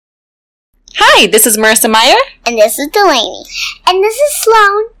Hi, this is Marissa Meyer. And this is Delaney. And this is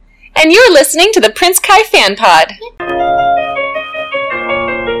Sloan. And you're listening to the Prince Kai Fan Pod.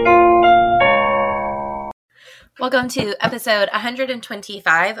 Welcome to episode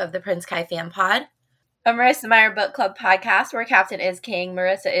 125 of the Prince Kai Fan Pod, a Marissa Meyer book club podcast where Captain is king,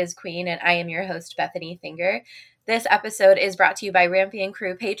 Marissa is queen, and I am your host, Bethany Finger. This episode is brought to you by Rampy and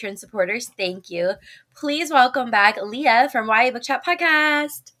Crew patron supporters. Thank you. Please welcome back Leah from YA Book Chat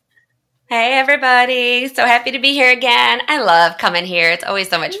Podcast. Hey, everybody. So happy to be here again. I love coming here. It's always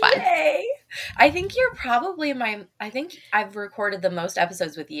so much fun. Yay. I think you're probably I think I've recorded the most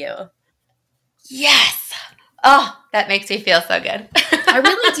episodes with you. Yes. Oh, that makes me feel so good. I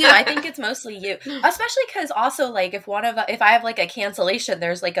really do. I think it's mostly you. Especially because also, like, if I have, like, a cancellation,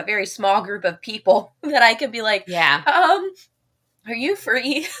 there's, like, a very small group of people that I could be like, yeah. Are you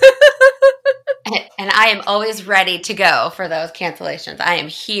free? And I am always ready to go for those cancellations. I am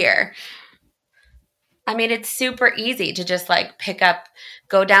here. I mean, it's super easy to just, like, pick up,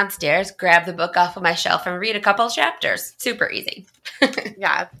 go downstairs, grab the book off of my shelf, and read a couple chapters. Super easy.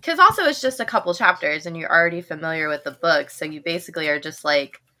 Yeah, because also it's just a couple chapters, and you're already familiar with the book, so you basically are just,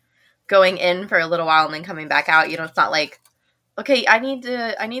 like, going in for a little while and then coming back out. You know, it's not like, okay, I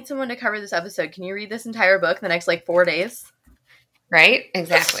need someone to cover this episode. Can you read this entire book in the next, like, 4 days? Right?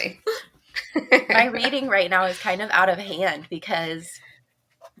 Exactly. My reading right now is kind of out of hand because,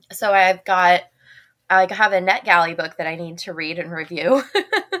 so I have a NetGalley book that I need to read and review.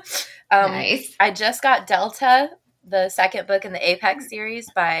 Nice. I just got Delta, the second book in the Apex series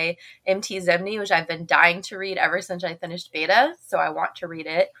by M.T. Zimny, which I've been dying to read ever since I finished beta, so I want to read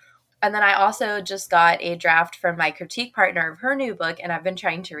it. And then I also just got a draft from my critique partner of her new book, and I've been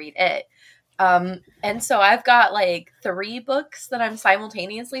trying to read it. And so I've got like 3 books that I'm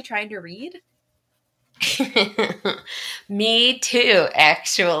simultaneously trying to read. Me too,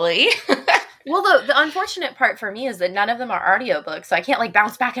 actually. Well, the unfortunate part for me is that none of them are audiobooks, so I can't like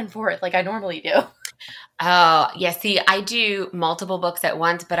bounce back and forth like I normally do. Oh, yeah. See, I do multiple books at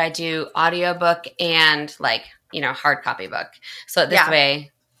once, but I do audiobook and like, hard copy book. So this way,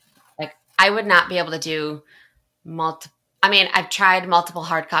 like I would not be able to do I've tried multiple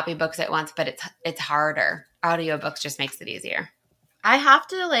hard copy books at once, but it's harder. Audiobooks just makes it easier. I have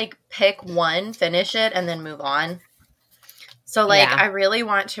to like pick one, finish it, and then move on. So like I really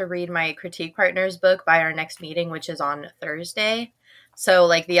want to read my critique partner's book by our next meeting, which is on Thursday. So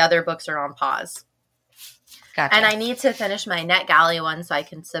like the other books are on pause. Gotcha. And I need to finish my NetGalley one so I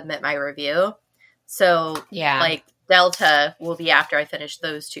can submit my review. So like Delta will be after I finish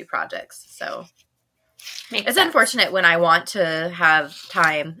those 2 projects. So it's unfortunate when I want to have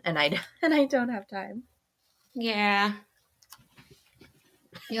time and I don't have time. Yeah.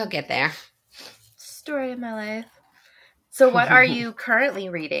 You'll get there. Story of my life. So what are you currently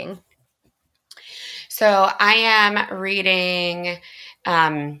reading? So I am reading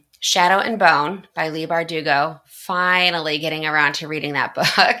Shadow and Bone by Leigh Bardugo. Finally getting around to reading that book.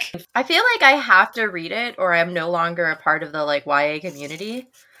 I feel like I have to read it or I'm no longer a part of the like YA community.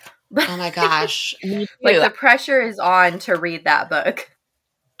 Oh my gosh. Me too. Like the pressure is on to read that book.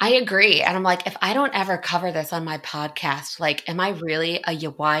 I agree. And I'm like, if I don't ever cover this on my podcast, like, am I really a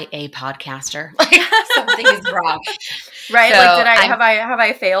YA podcaster? Like something is wrong. Right? So like have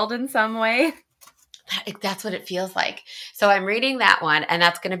I failed in some way? That's what it feels like. So I'm reading that one and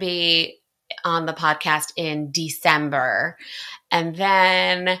that's going to be on the podcast in December. And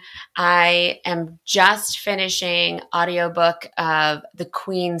then I am just finishing audiobook of The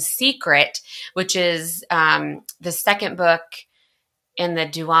Queen's Secret, which is the second book in the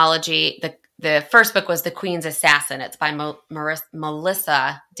duology. The first book was The Queen's Assassin. It's by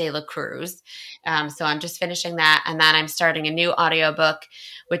Melissa de la Cruz. So I'm just finishing that. And then I'm starting a new audiobook,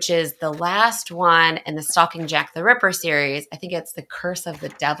 which is the last one in the Stalking Jack the Ripper series. I think it's The Curse of the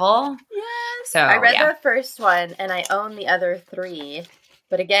Devil. Yes. So I read the first one and I own the other 3.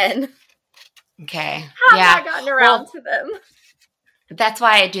 But again, okay. How have I gotten around to them? That's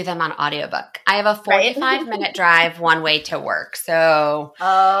why I do them on audiobook. I have a 45-minute drive one way to work. So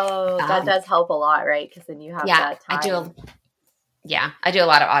that does help a lot, right? Because then you have that time. I do a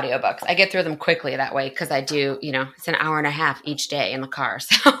lot of audiobooks. I get through them quickly that way because I do, it's an hour and a half each day in the car.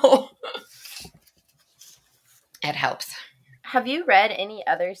 So it helps. Have you read any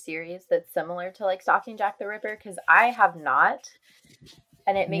other series that's similar to like Stalking Jack the Ripper? Because I have not.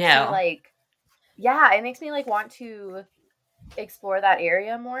 And it makes me like, it makes me like want to explore that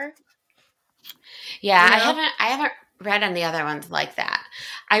area more. Yeah, I haven't read any other ones like that.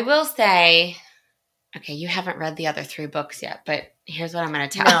 I will say, okay, you haven't read the other 3 books yet, but here's what I'm going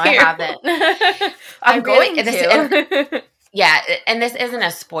to tell you. No, I haven't. I'm going to. Yeah, and this isn't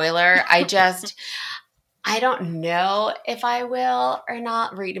a spoiler. I don't know if I will or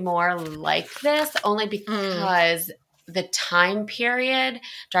not read more like this, only because the time period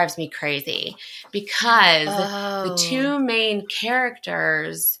drives me crazy. Because the two main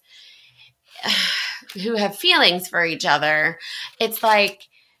characters who have feelings for each other, it's like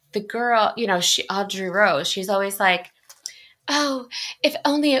the girl, Audrey Rose, she's always like, oh, if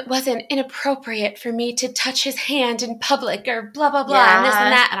only it wasn't inappropriate for me to touch his hand in public or blah, blah, blah, and this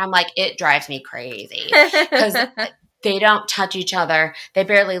and that. And I'm like, it drives me crazy because they don't touch each other. They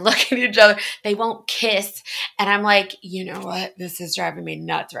barely look at each other. They won't kiss. And I'm like, you know what? This is driving me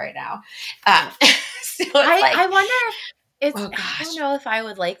nuts right now. So I wonder if I don't know if I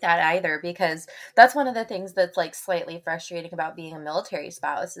would like that either, because that's one of the things that's like slightly frustrating about being a military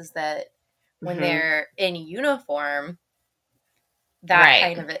spouse is that when they're in uniform,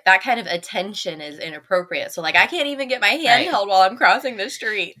 that kind of attention is inappropriate. So like I can't even get my hand held while I'm crossing the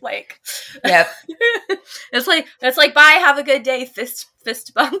street. Like, yep. it's like bye, have a good day, fist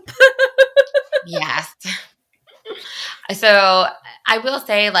bump. Yes. So I will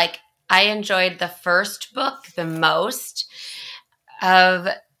say, like, I enjoyed the first book the most. Of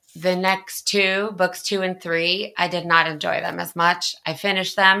the next two, books 2 and 3, I did not enjoy them as much. I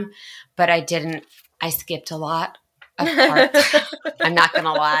finished them, but I skipped a lot of parts. I'm not going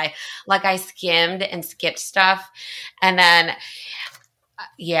to lie. Like I skimmed and skipped stuff. And then,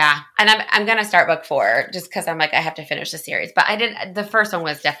 and I'm going to start book 4 just because I'm like, I have to finish the series. But the first one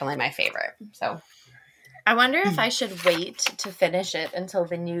was definitely my favorite. So I wonder if I should wait to finish it until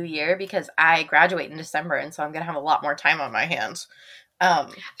the new year, because I graduate in December, and so I'm going to have a lot more time on my hands.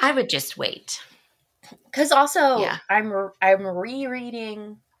 I would just wait. Because also, I'm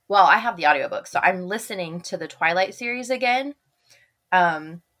rereading. Well, I have the audiobook, so I'm listening to the Twilight series again.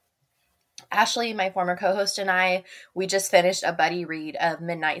 Ashley, my former co-host, and we just finished a buddy read of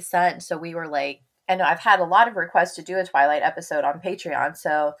Midnight Sun, so we were like, and I've had a lot of requests to do a Twilight episode on Patreon,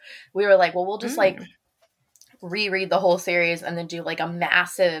 so we were like, well, we'll just like reread the whole series and then do like a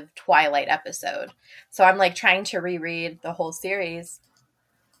massive Twilight episode. So I'm like trying to reread the whole series.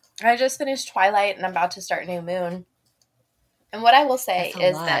 I just finished Twilight and I'm about to start New Moon. And what I will say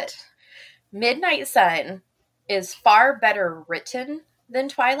is that Midnight Sun is far better written than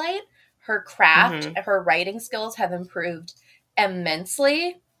Twilight. Her craft, her writing skills have improved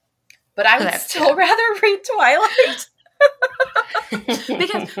immensely. But I would still rather read Twilight.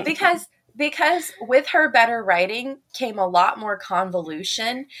 Because with her better writing came a lot more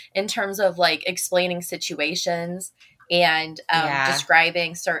convolution in terms of like explaining situations and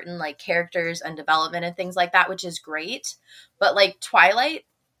describing certain like characters and development and things like that, which is great. But like Twilight,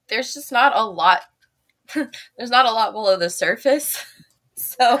 there's just not a lot. There's not a lot below the surface.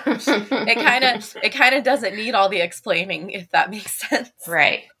 So it kind of doesn't need all the explaining, if that makes sense.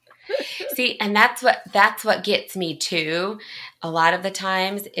 Right. See, and that's what gets me too. A lot of the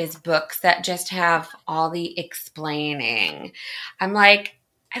times is books that just have all the explaining. I'm like,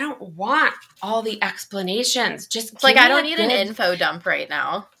 I don't want all the explanations. Just like I don't need an info dump right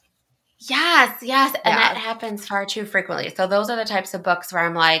now. Yes, and that happens far too frequently. So those are the types of books where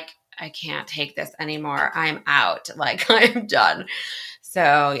I'm like, I can't take this anymore. I'm out. Like I'm done.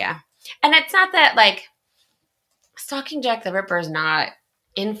 So yeah, and it's not that like Stalking Jack the Ripper is not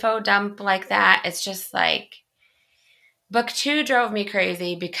info dump like that. It's just like book 2 drove me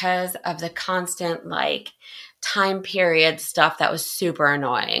crazy because of the constant like time period stuff that was super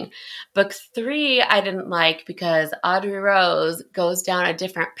annoying. Book 3 I didn't like because Audrey Rose goes down a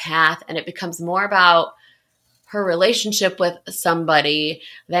different path and it becomes more about her relationship with somebody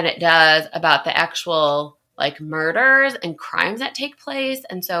than it does about the actual like murders and crimes that take place.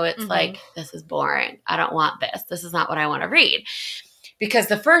 And so it's like, this is boring. I don't want this. This is not what I want to read. Because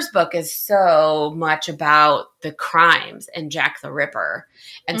the first book is so much about the crimes and Jack the Ripper.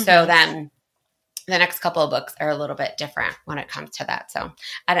 And so then the next couple of books are a little bit different when it comes to that. So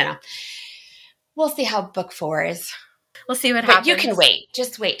I don't know. We'll see how book 4 is. We'll see what happens. You can wait.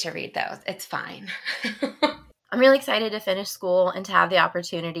 Just wait to read those. It's fine. I'm really excited to finish school and to have the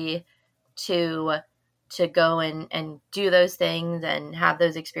opportunity to go and do those things and have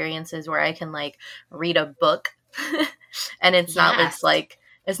those experiences where I can like read a book. And it's not this like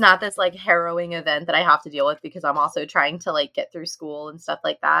harrowing event that I have to deal with because I'm also trying to like get through school and stuff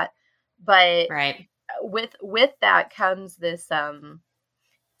like that. But with that comes this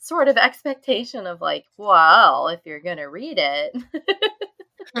sort of expectation of like, well, if you're gonna read it.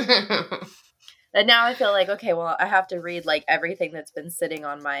 And now I feel like, okay, well, I have to read like everything that's been sitting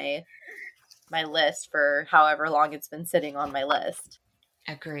on my list for however long it's been sitting on my list.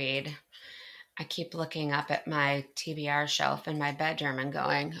 Agreed. I keep looking up at my TBR shelf in my bedroom and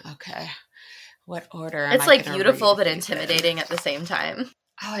going, okay, what order am I It's like gonna beautiful read but these in? intimidating at the same time.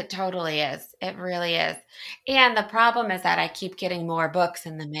 Oh, it totally is. It really is. And the problem is that I keep getting more books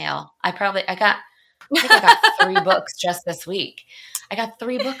in the mail. I think I got 3 books just this week. I got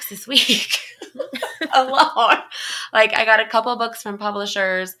 3 books this week alone. Like I got a couple books from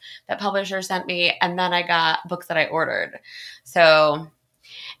publishers that publishers sent me, and then I got books that I ordered. So,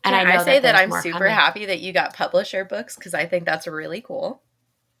 and I know I say that there's I'm more super coming. happy that you got publisher books because I think that's really cool.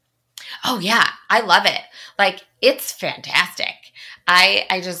 Oh yeah, I love it. Like it's fantastic. I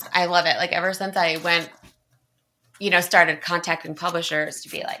love it. Like ever since I went, started contacting publishers to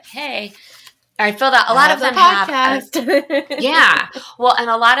be like, hey, I filled out a lot of them have. Yeah. Well, and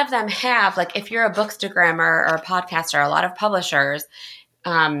a lot of them have, like, if you're a bookstagrammer or a podcaster, a lot of publishers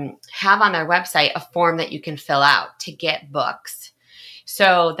have on their website a form that you can fill out to get books.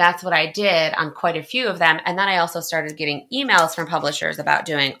 So that's what I did on quite a few of them. And then I also started getting emails from publishers about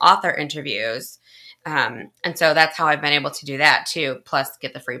doing author interviews. And so that's how I've been able to do that too, plus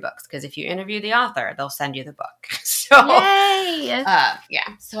get the free books. Because if you interview the author, they'll send you the book. So, yay!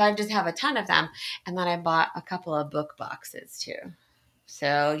 Yeah. So I just have a ton of them. And then I bought a couple of book boxes too.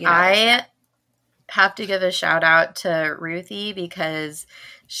 So, I have to give a shout out to Ruthie because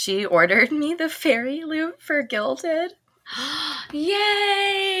she ordered me the fairy loot for Gilded.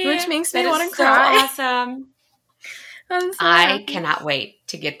 Yay! Which makes me That want is to so cry. awesome. I'm so I happy. cannot wait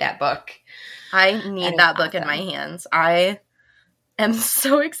to get that book. I need that book awesome. in my hands. I am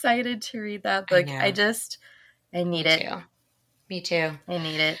so excited to read that book. I need it. Me too. I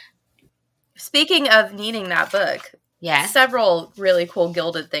need it. Speaking of needing that book, yes, several really cool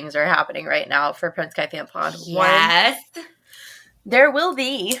Gilded things are happening right now for Prince Kai Fan Pod. Yes. One, there will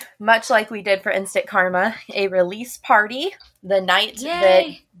be, much like we did for Instant Karma, a release party the night that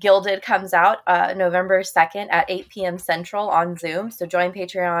Gilded comes out, November 2nd at 8 p.m. Central on Zoom. So join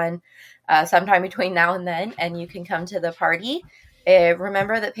Patreon sometime between now and then, and you can come to the party.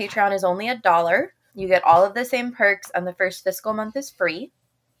 Remember that Patreon is only $1. You get all of the same perks, and the first fiscal month is free.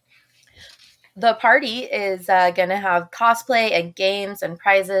 The party is going to have cosplay and games and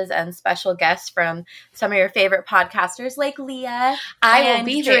prizes and special guests from some of your favorite podcasters like Leah. I will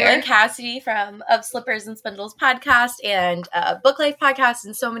be Drew there. and Cassidy of Slippers and Spindles podcast and Book Life podcast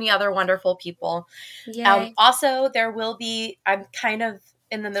and so many other wonderful people. Also, there will be, I'm kind of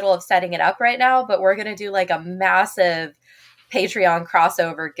in the middle of setting it up right now, but we're going to do like a massive Patreon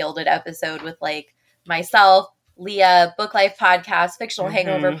crossover Gilded episode with like myself, Leah, Book Life podcast, Fictional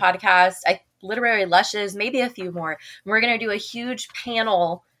Hangover podcast, Literary Lushes, maybe a few more. We're going to do a huge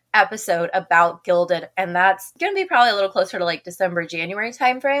panel episode about Gilded, and that's going to be probably a little closer to like December, January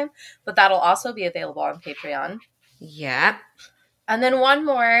timeframe, but that'll also be available on Patreon. Yeah. And then one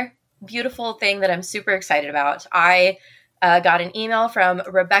more beautiful thing that I'm super excited about. I got an email from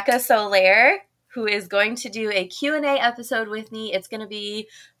Rebecca Soler, who is going to do a Q&A episode with me. It's going to be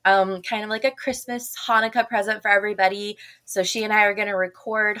kind of like a Christmas Hanukkah present for everybody. So she and I are going to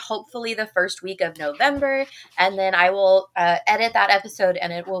record hopefully the first week of November, and then I will edit that episode,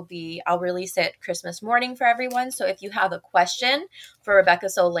 and I'll release it Christmas morning for everyone. So if you have a question for Rebecca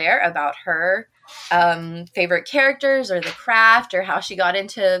Soler about her favorite characters or the craft or how she got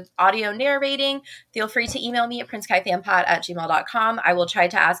into audio narrating, feel free to email me at princekaifanpod@gmail.com. I will try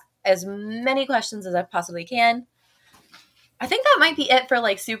to ask as many questions as I possibly can. I think that might be it for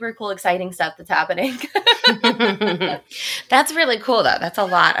like super cool, exciting stuff that's happening. That's really cool though. That's a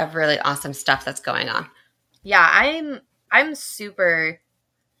lot of really awesome stuff that's going on. Yeah, I'm super,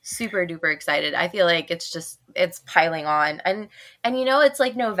 super duper excited. I feel like it's piling on. And it's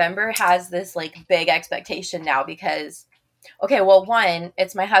like November has this like big expectation now because, okay, well, one,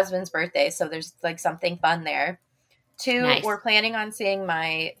 it's my husband's birthday. So there's like something fun there. 2, Nice. We're planning on seeing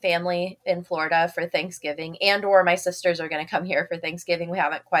my family in Florida for Thanksgiving, and or my sisters are going to come here for Thanksgiving. We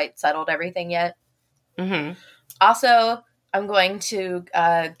haven't quite settled everything yet. Mm-hmm. Also, I'm going to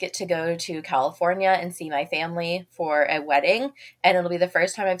get to go to California and see my family for a wedding, and it'll be the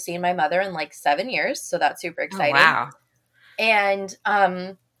first time I've seen my mother in like 7 years, so that's super exciting. Oh, wow. And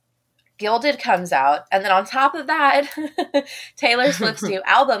Gilded comes out, and then on top of that, Taylor Swift's new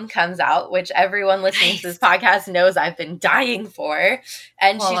album comes out, which everyone listening to this podcast knows I've been dying for.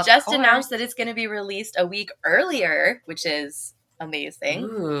 And she just announced that it's going to be released a week earlier, which is amazing.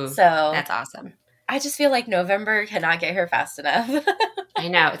 Ooh, so that's awesome. I just feel like November cannot get here fast enough. I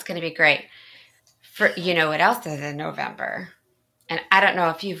know, it's going to be great. What else is in November? And I don't know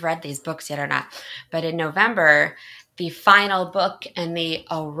if you've read these books yet or not, but in November, the final book in the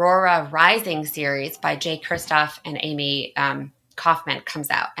Aurora Rising series by Jay Kristoff and Amy Kaufman comes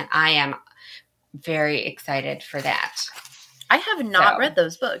out. And I am very excited for that. I have not read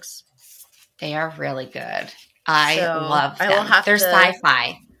those books. They are really good. I love them. I will have They're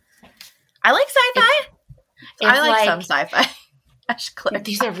sci-fi. I like sci-fi. I like some sci-fi.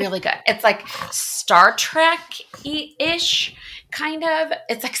 These are really good. It's like Star Trek-ish, kind of.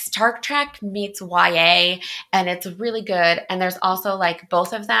 It's like Star Trek meets YA, and it's really good. And there's also like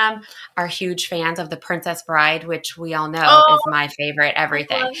both of them are huge fans of The Princess Bride, which we all know is my favorite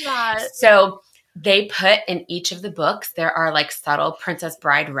everything. I love that. So they put in each of the books, there are like subtle Princess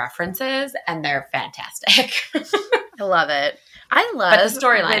Bride references, and they're fantastic. I love it. I love the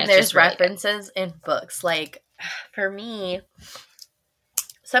storyline when there's references in books. Like, for me,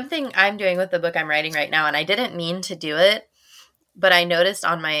 something I'm doing with the book I'm writing right now, and I didn't mean to do it, but I noticed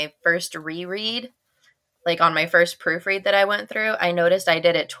on my first reread, like on my first proofread that I went through, I noticed I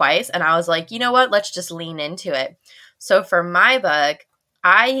did it twice, and I was like, you know what? Let's just lean into it. So for my book,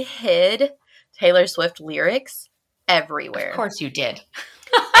 I hid Taylor Swift lyrics everywhere. Of course you did.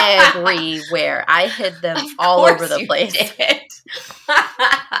 Everywhere. I hid them all over the place.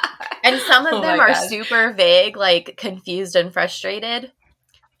 And some of them are super vague, like confused and frustrated,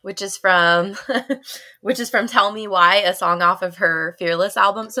 which is from Tell Me Why, a song off of her Fearless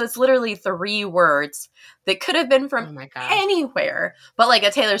album. So it's literally 3 words that could have been from anywhere, but like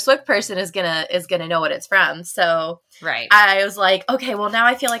a Taylor Swift person is gonna know what it's from. So I was like, okay, well now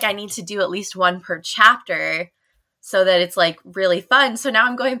I feel like I need to do at least one per chapter so that it's like really fun. So now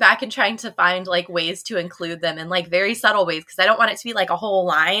I'm going back and trying to find like ways to include them in like very subtle ways, because I don't want it to be like a whole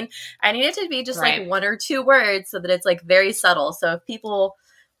line. I need it to be just like 1 or 2 words so that it's like very subtle. So if people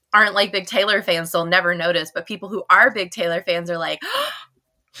aren't like big Taylor fans, they'll never notice, but people who are big Taylor fans are like,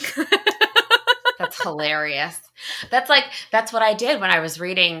 That's hilarious. That's what I did when I was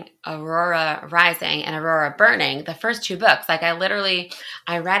reading Aurora Rising and Aurora Burning, the first 2 books. Like I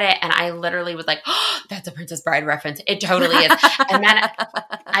read it and I literally was like, oh, that's a Princess Bride reference. It totally is. And then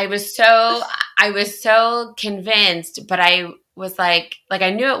I was so convinced, but I was like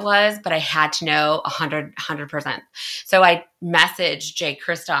I knew it was, but I had to know 100%. So I messaged Jay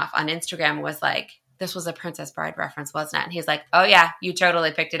Kristoff on Instagram, was like, this was a Princess Bride reference, wasn't it? And he's like, oh yeah, you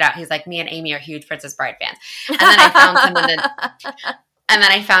totally picked it out. He's like, me and Amy are huge Princess Bride fans. And then I found some and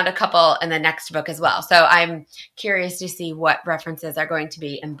then I found a couple in the next book as well. So I'm curious to see what references are going to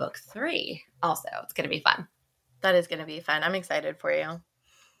be in book 3 also. It's going to be fun. That is going to be fun. I'm excited for you.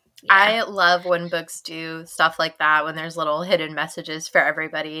 Yeah. I love when books do stuff like that, when there's little hidden messages for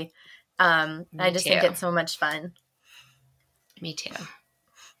everybody. I just think it's so much fun. Me too.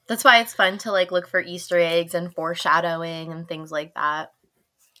 That's why it's fun to like look for Easter eggs and foreshadowing and things like that.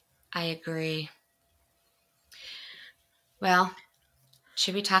 I agree. Well,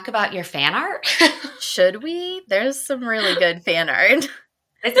 should we talk about your fan art? Should we? There's some really good fan art.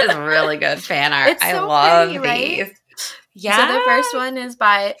 This is really good fan art. It's so I love pretty, these. Right? Yeah. So the first one is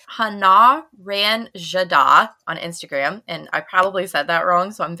by Hannah Ranjada on Instagram, and I probably said that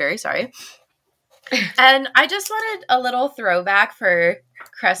wrong, so I'm very sorry. And I just wanted a little throwback for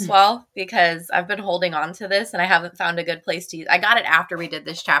Cresswell, because I've been holding on to this and I haven't found a good place to use. I got it after we did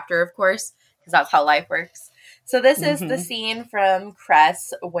this chapter, of course, because that's how life works. So this is the scene from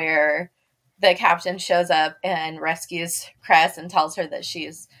Cress where the captain shows up and rescues Cress and tells her that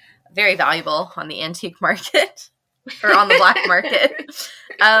she's very valuable on the antique market or on the black market.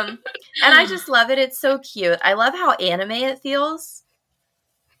 And I just love it. It's so cute. I love how anime it feels.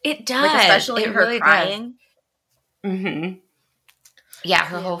 It does. Like, especially her really crying. Mm-hmm. Yeah,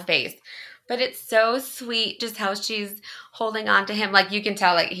 her whole face. But it's so sweet just how she's holding on to him. Like, you can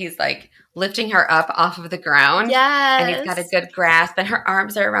tell, like, he's, like, lifting her up off of the ground. Yes. And he's got a good grasp. And her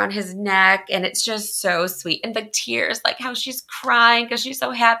arms are around his neck. And it's just so sweet. And the tears, like, how she's crying because she's so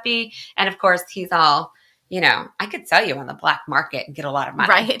happy. And, of course, he's all, I could sell you on the black market and get a lot of money.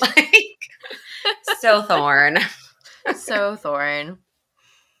 Right. Like, so Thorn. So Thorn.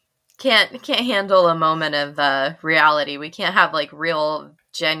 Can't handle a moment of reality. We can't have like real,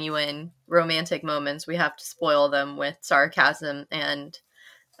 genuine romantic moments. We have to spoil them with sarcasm and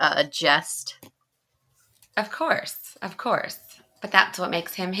jest. Of course. But that's what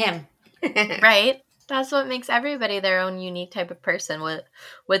makes him him. Right? That's what makes everybody their own unique type of person,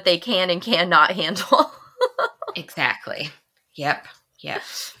 what they can and cannot handle. Exactly. Yep.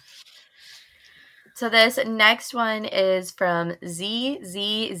 So this next one is from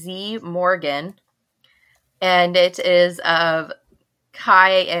ZZZ Morgan, and it is of Kai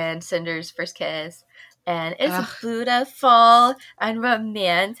and Cinder's first kiss, and it's beautiful and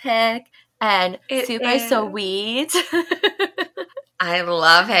romantic and super sweet. I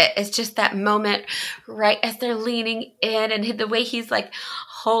love it. It's just that moment right as they're leaning in and the way he's like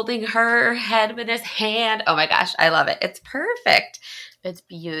holding her head with his hand. Oh my gosh, I love it. It's perfect. It's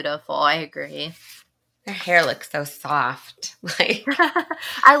beautiful. I agree. Their hair looks so soft. Like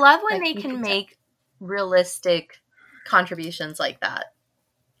I love when Like, they you can can make realistic contributions like that,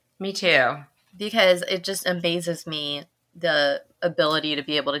 me too. because it just amazes me the ability to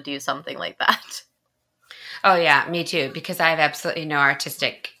be able to do something like that. Oh yeah, me too. Because I have absolutely no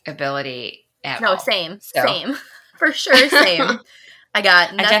artistic ability at all. No, same. So- Same. For sure, same. I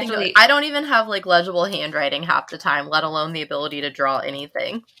got nothing. definitely- I don't even have like legible handwriting half the time, let alone the ability to draw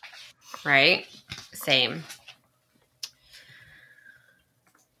anything. Right? Same.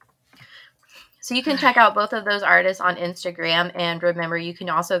 So you can check out both of those artists on Instagram, and remember, you can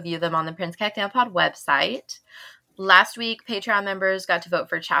also view them on the Prince Kai Fan Pod website. Last week, Patreon members got to vote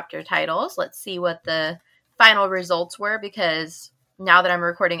for chapter titles. Let's see what the final results were, because now that I'm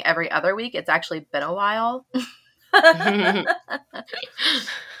recording every other week, it's actually been a while.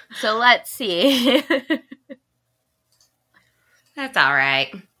 So let's see. That's all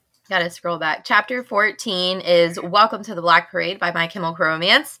right. Gotta scroll back. Chapter 14 is Welcome to the Black Parade by My Chemical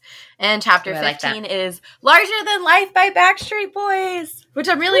Romance. And chapter Ooh, I like 15 is Larger Than Life by Backstreet Boys, which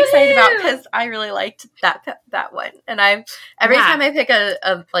I'm really excited about because I really liked that one. And every Yeah. time I pick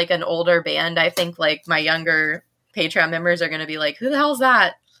a like an older band, I think like my younger Patreon members are going to be like, who the hell's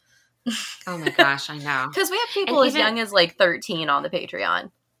that? Oh my gosh, I know. Because we have people And as even- young as like 13 on the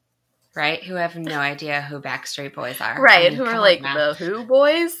Patreon. Right? Who have no idea who Backstreet Boys are. Right, I mean, who come are on like, now. the who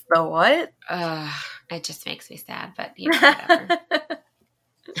boys? The what? It just makes me sad, but you know, whatever.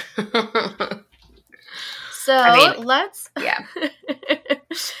 So I mean, let's yeah.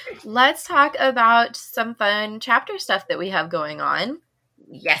 let's talk about some fun chapter stuff that we have going on.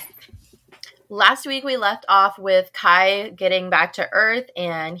 Yes. Last week we left off with Kai getting back to Earth,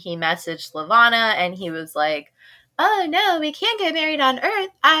 and he messaged Lavana, and he was like, "Oh no, we can't get married on Earth.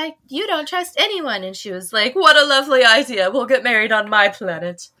 You don't trust anyone." And she was like, "What a lovely idea. We'll get married on my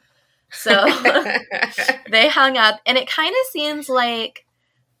planet." So they hung up, and it kind of seems like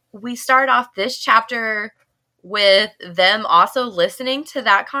we start off this chapter with them also listening to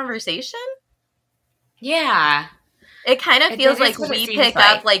that conversation. Yeah. It kind of feels is like what it we seems pick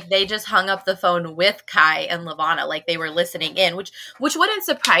like. up like they just hung up the phone with Kai and Lavana, like they were listening in, which wouldn't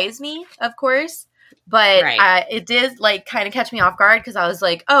surprise me, of course. But Right. it did like kind of catch me off guard, because I was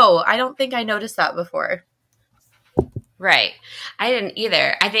like, oh, I don't think I noticed that before. Right. I didn't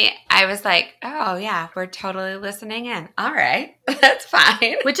either. I think I was like, oh, yeah, we're totally listening in. All right. That's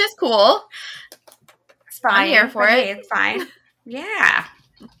fine. Which is cool. It's fine. I'm here for But it. hey, it's fine. Yeah.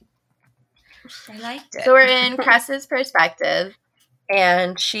 I liked it. So we're in Cress's perspective,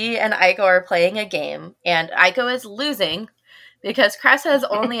 and she and Aiko are playing a game, and Aiko is losing because Cress has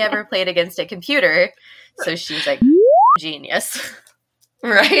only ever played against a computer, so she's like, genius.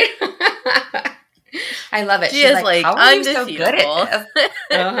 Right? I love it. She is like how are you so good undefeatable. at this?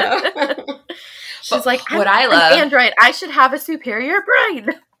 Uh-huh. She's like, What I'm I an love- Android. I should have a superior brain.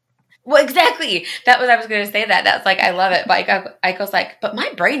 Well, exactly. That was I was going to say that. That's like I love it. But Aiko's like, but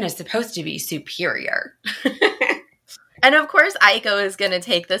my brain is supposed to be superior. And of course, Aiko is going to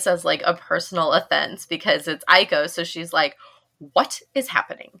take this as like a personal offense because it's Aiko. So she's like, what is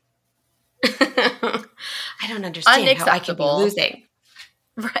happening? I don't understand how I can be Unacceptable. losing.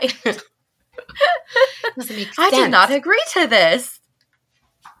 Right. Doesn't make sense. I do not agree to this.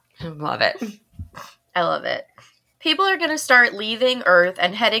 I love it. I love it. People are going to start leaving Earth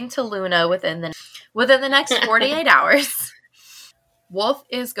and heading to Luna within the next 48 hours. Wolf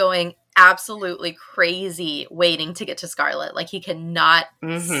is going absolutely crazy waiting to get to Scarlet. Like, he cannot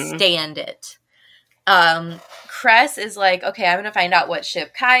stand it. Cress is like, okay, I'm going to find out what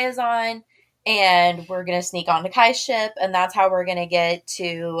ship Kai is on, and we're going to sneak onto Kai's ship, and that's how we're going to get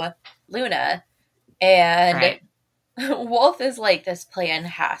to Luna. And Right. Wolf is like, this plan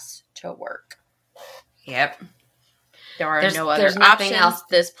has to work. Yep. There are There's no other nothing options. else.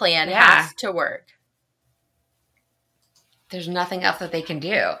 This plan Yeah. has to work. There's nothing else that they can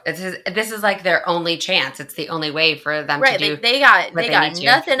do. This is like their only chance. It's the only way for them Right. to do. They got what they need to.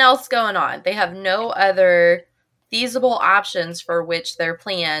 nothing else going on. They have no other feasible options for which their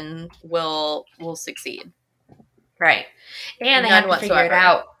plan will succeed. Right. And they None have to figure it whatsoever.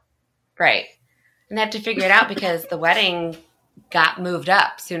 out. Right. And they have to figure it out because the wedding got moved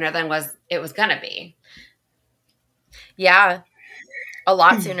up sooner than it was going to be. Yeah. A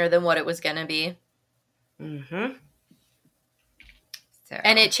lot sooner than what it was going to be. Mm-hmm. So.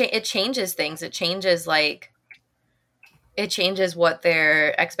 And it changes things. It changes what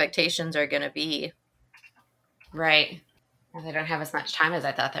their expectations are going to be. Right. And they don't have as much time as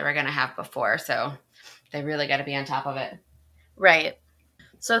I thought they were going to have before, so they really got to be on top of it. Right.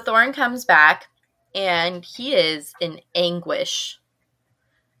 So Thorn comes back, and he is in anguish.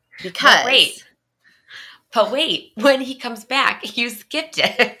 Because... But wait, when he comes back, you skipped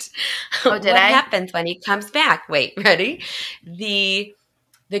it. Oh, did what I? happens when he comes back? Wait, ready? The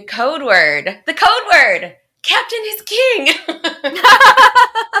code word. The code word. Captain is king.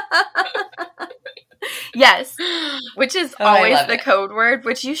 Yes. Which is Oh, I always love the it. code word,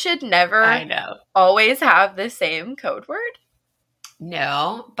 which you should never I know. always have the same code word.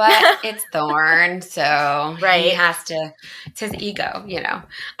 No, but it's Thorn, so he Right. has to, it's his ego, you know.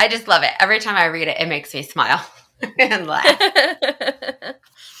 I just love it. Every time I read it, it makes me smile and laugh.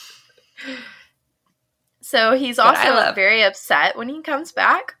 So he's But I also love- very upset when he comes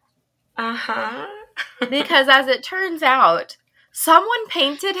back. Uh-huh. Because as it turns out, someone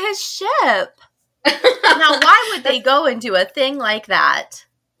painted his ship. Now, why would they go and do a thing like that?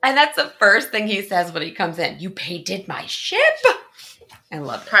 And that's the first thing he says when he comes in. You painted my ship? I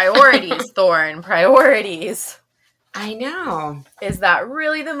love it. Priorities, Thorn. Priorities. I know. Is that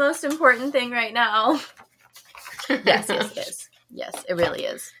really the most important thing right now? Yes, it is. Yes, it really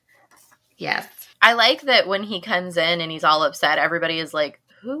is. Yes. I like that when he comes in and he's all upset, everybody is like,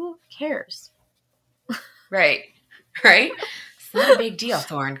 who cares? Right. Right? It's not a big deal,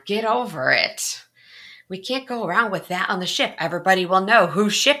 Thorn. Get over it. We can't go around with that on the ship. Everybody will know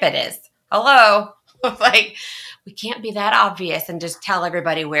whose ship it is. Hello? Like, we can't be that obvious and just tell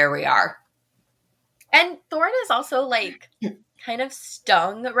everybody where we are. And Thorn is also, like, kind of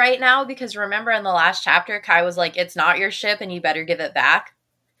stung right now because remember in the last chapter, Kai was like, it's not your ship and you better give it back.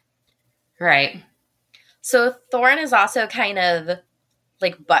 Right. So Thorn is also kind of,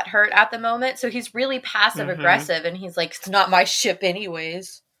 like, butthurt at the moment. So he's really passive-aggressive and he's like, it's not my ship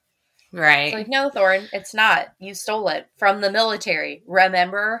anyways. Right. It's like, no, Thorn, it's not. You stole it from the military.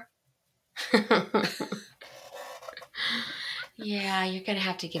 Remember? Yeah, you're going to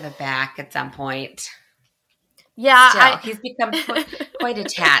have to give it back at some point. Yeah. Still, he's become quite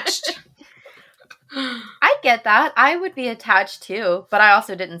attached. I get that. I would be attached too, but I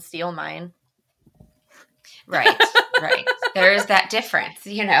also didn't steal mine. Right, right. There is that difference,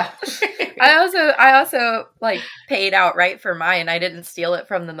 you know. I also like paid outright for mine. I didn't steal it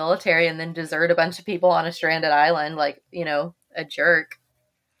from the military and then desert a bunch of people on a stranded island like, you know, a jerk.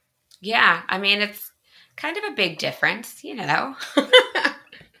 Yeah, I mean, it's kind of a big difference, you know.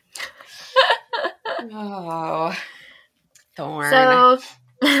 Oh, Thorn. So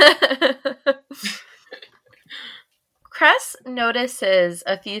Cress notices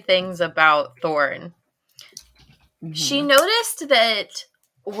a few things about Thorn. Mm-hmm. She noticed that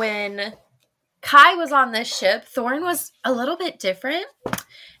when Kai was on this ship, Thorn was a little bit different.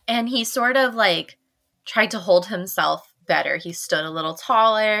 And he sort of like tried to hold himself better. He stood a little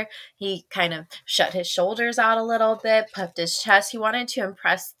taller. He kind of shut his shoulders out a little bit, puffed his chest. He wanted to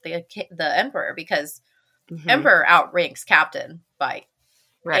impress the Emperor because Emperor outranks Captain by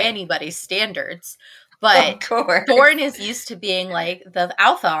anybody's standards. But Thorn is used to being like the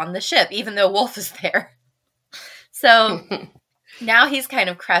alpha on the ship, even though Wolf is there. So now he's kind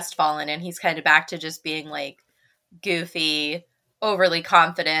of crestfallen and he's kind of back to just being like goofy, overly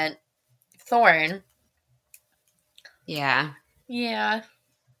confident Thorn. Yeah. Yeah.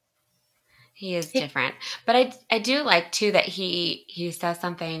 He is different. But I do like too that he says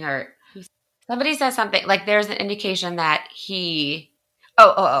something or somebody says something like there's an indication that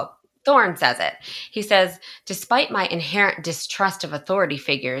Thorn says it. He says, despite my inherent distrust of authority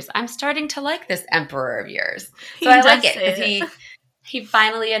figures, I'm starting to like this emperor of yours. So I like it because he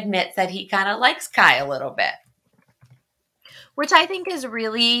finally admits that he kind of likes Kai a little bit. Which I think is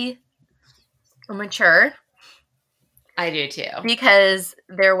really mature. I do too. Because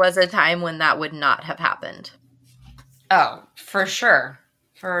there was a time when that would not have happened. Oh, for sure.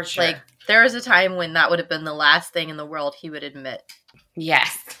 For sure. Like, there was a time when that would have been the last thing in the world he would admit.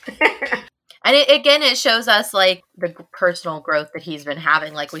 Yes. And it shows us, like, the personal growth that he's been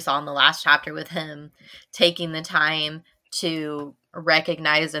having, like we saw in the last chapter with him, taking the time to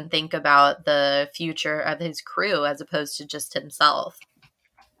recognize and think about the future of his crew as opposed to just himself.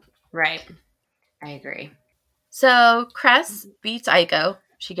 Right. I agree. So, Cress beats Aiko.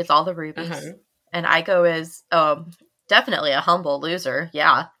 She gets all the rubies. Uh-huh. And Aiko is definitely a humble loser.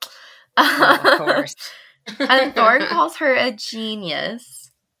 Yeah. Oh, of course. And Thorn calls her a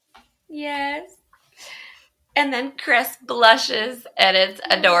genius. Yes. And then Chris blushes, and it's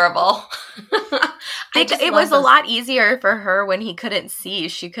adorable. It was a lot easier for her when he couldn't see.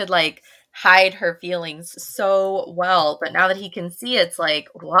 She could, like, hide her feelings so well. But now that he can see, it's like,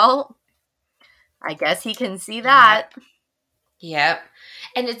 well, I guess he can see that. Yep.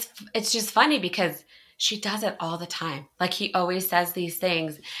 And it's just funny because she does it all the time. Like he always says these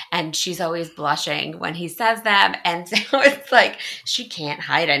things and she's always blushing when he says them. And so it's like she can't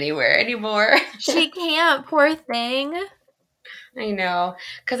hide anywhere anymore. She can't, poor thing. I know,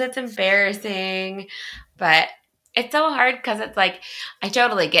 because it's embarrassing, but it's so hard because it's like, I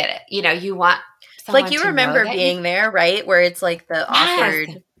totally get it. You know, you want someone Like you to remember know that being there, right? Where it's like the Yes.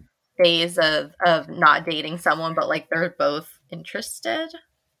 awkward phase of not dating someone, but like they're both interested.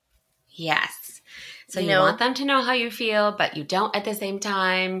 Yes. So You you know? want them to know how you feel, but you don't at the same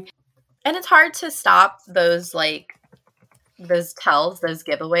time. And it's hard to stop those tells, those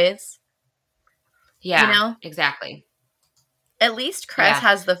giveaways. Yeah, You know? exactly. At least Cress Yeah.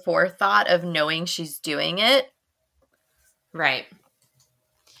 has the forethought of knowing she's doing it. Right.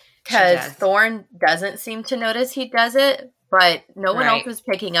 Because does. Thorn doesn't seem to notice he does it, but no one Right. else is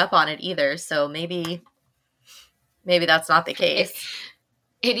picking up on it either. So maybe that's not the case.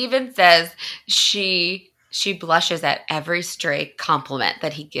 It even says she blushes at every stray compliment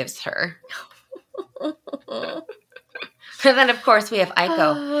that he gives her. And then, of course, we have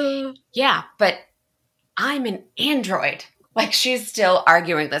Aiko. Yeah, but I'm an android. Like, she's still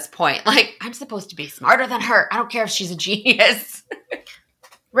arguing this point. Like, I'm supposed to be smarter than her. I don't care if she's a genius.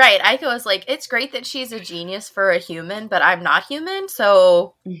 Right. Aiko is like, it's great that she's a genius for a human, but I'm not human.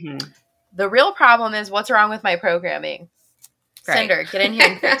 So the real problem is what's wrong with my programming. Right. Cinder, get in here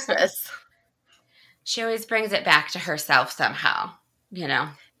and fix this. She always brings it back to herself somehow, you know?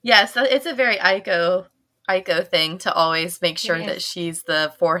 Yes, it's a very Aiko thing to always make sure that she's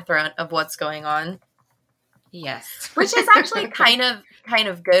the forefront of what's going on. Yes. Which is actually kind of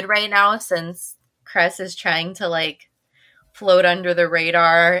good right now, since Cress is trying to like float under the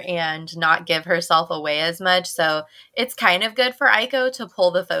radar and not give herself away as much. So it's kind of good for Aiko to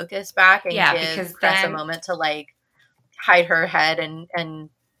pull the focus back and give Cress a moment to like hide her head and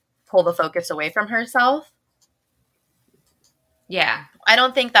pull the focus away from herself. Yeah. I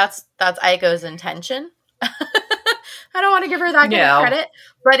don't think that's Aiko's intention. I don't want to give her that kind of credit,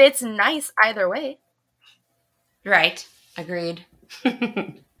 but it's nice either way. Right. Agreed.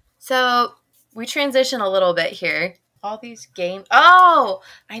 So we transition a little bit here. All these games. Oh,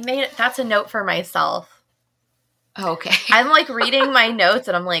 I made it. That's a note for myself. Okay. I'm like reading my notes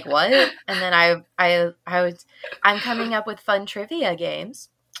and I'm like, what? And then I'm coming up with fun trivia games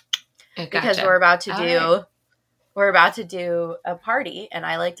because we're about to do a party, and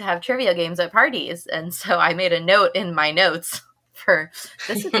I like to have trivia games at parties. And so I made a note in my notes for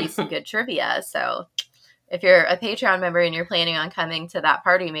this would be some good trivia. So if you're a Patreon member and you're planning on coming to that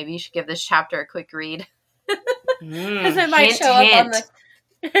party, maybe you should give this chapter a quick read. Because it might show up on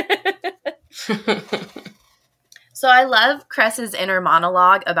the... So I love Cress's inner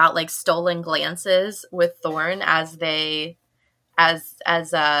monologue about like stolen glances with Thorn as the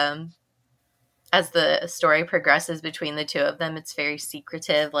story progresses between the two of them. It's very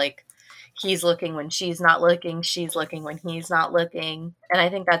secretive. Like he's looking when she's not looking, she's looking when he's not looking. And I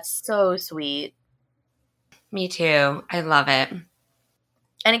think that's so sweet. Me too. I love it.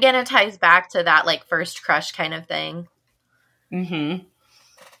 And again, it ties back to that like first crush kind of thing. Mm-hmm.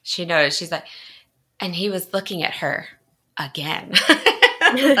 She noticed. She's like, and he was looking at her again.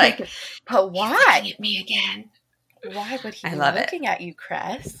 Like, but why? Looking at me again. Why would he be love looking at you,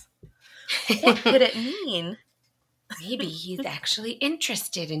 Cress? What could it mean? Maybe he's actually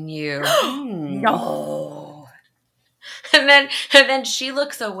interested in you. No. And then she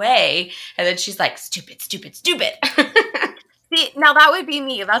looks away, and then she's like, stupid, stupid, stupid. See, now that would be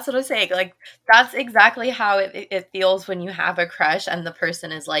me. That's what I'm saying. Like, that's exactly how it feels when you have a crush and the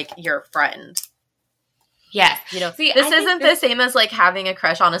person is like your friend. Yes. You know, see, this isn't the same as like having a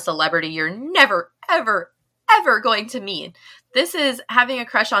crush on a celebrity you're never, ever, ever going to meet. This is having a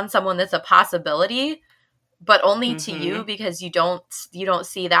crush on someone that's a possibility, but only to you because you don't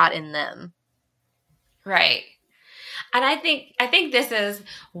see that in them. Right. And I think this is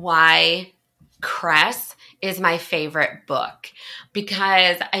why Cress is my favorite book,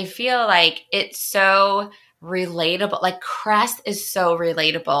 because I feel like it's so relatable. Like Cress is so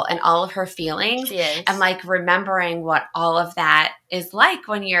relatable and all of her feelings. She is. And like remembering what all of that is like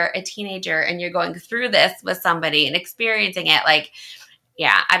when you're a teenager and you're going through this with somebody and experiencing it. Like,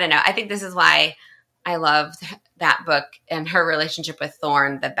 yeah, I don't know. I think this is why I loved that book and her relationship with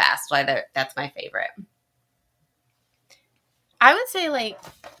Thorn the best. Why that's my favorite. I would say like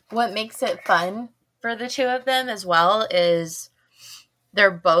what makes it fun for the two of them as well is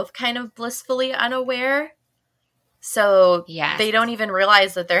they're both kind of blissfully unaware. So they don't even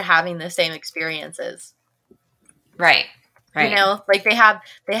realize that they're having the same experiences. Right. Right. You know, like they have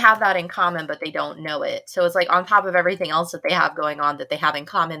that in common, but they don't know it. So it's like on top of everything else that they have going on that they have in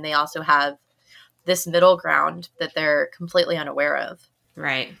common, they also have this middle ground that they're completely unaware of.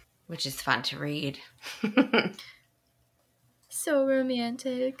 Right. Which is fun to read. So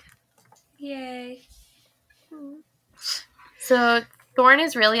romantic. Yay. So Thorn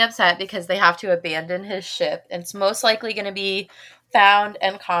is really upset because they have to abandon his ship. It's most likely going to be found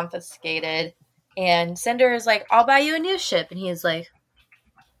and confiscated. And Cinder is like, I'll buy you a new ship. And he's like,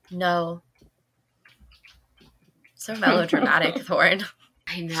 no. So melodramatic, Thorn.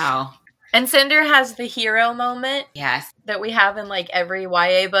 I know. And Cinder has the hero moment. Yes. That we have in like every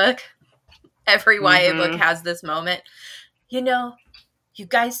YA book. Every YA book has this moment. You know, you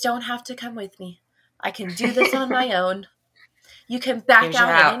guys don't have to come with me. I can do this on my own. You can back out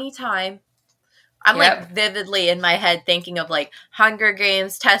at any time. I'm like vividly in my head thinking of like Hunger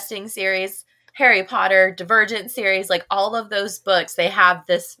Games, Testing series, Harry Potter, Divergent series, like all of those books, they have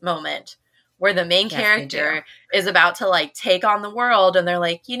this moment where the main character is about to like take on the world and they're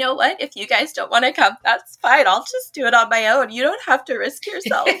like, you know what? If you guys don't want to come, that's fine. I'll just do it on my own. You don't have to risk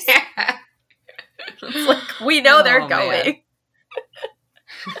yourselves. It's like, we know they're going.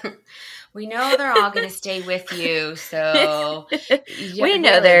 We know they're all going to stay with you, so we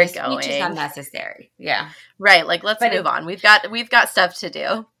know they're going. Which is unnecessary. Yeah, right. Like, let's move on. We've got stuff to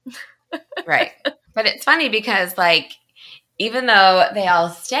do. Right, but it's funny because like even though they all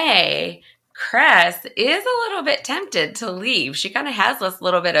stay, Cress is a little bit tempted to leave. She kind of has this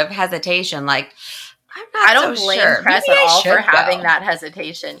little bit of hesitation. Like, I don't blame Cress at all for having that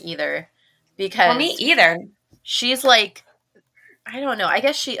hesitation either, because me either. She's like, I don't know. I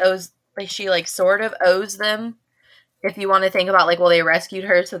guess she sort of owes them, if you want to think about like, well, they rescued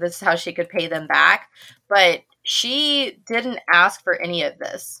her, so this is how she could pay them back. But she didn't ask for any of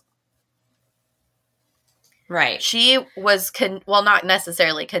this. Right. She was, not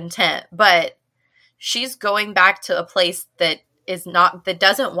necessarily content, but she's going back to a place that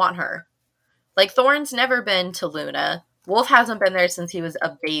doesn't want her. Like, Thorn's never been to Luna. Wolf hasn't been there since he was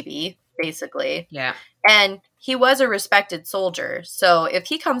a baby, basically. Yeah. And he was a respected soldier, so if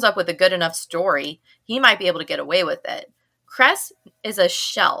he comes up with a good enough story, he might be able to get away with it. Cress is a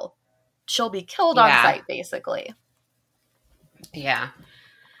shell. She'll be killed on sight, basically. Yeah.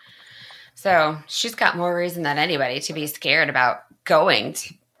 So she's got more reason than anybody to be scared about going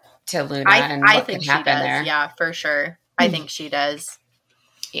to Luna and what could happen there. Yeah, for sure. I think she does.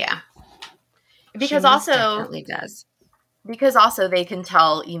 Yeah. Because she definitely does. Because also they can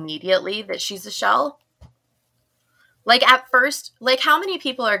tell immediately that she's a shell. Like, at first, like, how many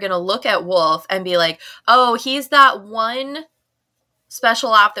people are going to look at Wolf and be like, oh, he's that one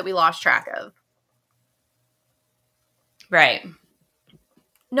special op that we lost track of? Right.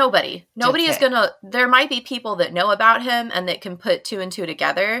 Nobody is going to, there might be people that know about him and that can put two and two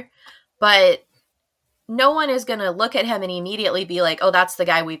together, but no one is going to look at him and immediately be like, oh, that's the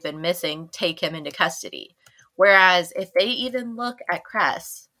guy we've been missing, take him into custody. Whereas if they even look at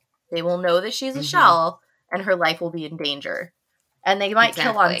Cress, they will know that she's a shell and her life will be in danger. And they might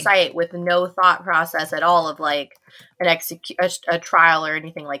kill on sight with no thought process at all of like a trial or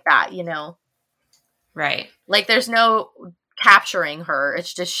anything like that, you know? Right. Like, there's no capturing her.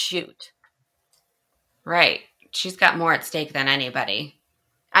 It's just shoot. Right. She's got more at stake than anybody.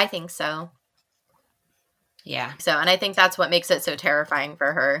 I think so. Yeah. And I think that's what makes it so terrifying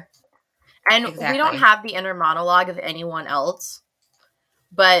for her. And exactly. We don't have the inner monologue of anyone else.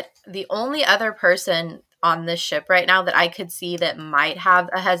 But the only other person on this ship right now that I could see that might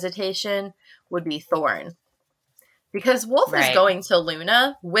have a hesitation would be Thorn. Because Wolf is going to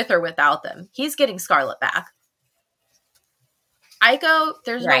Luna with or without them. He's getting Scarlet back. Aiko,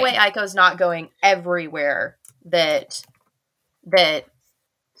 there's no way Aiko's not going everywhere that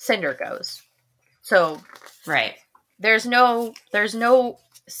Cinder goes. So there's no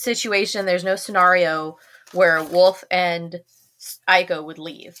situation, there's no scenario where Wolf and Aiko would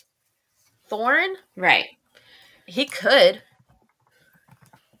leave. Thorn? Right. He could.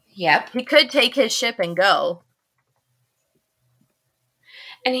 Yep. He could take his ship and go.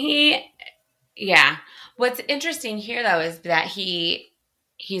 And what's interesting here, though, is that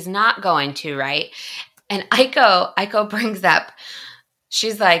he's not going to, right? And Aiko brings up,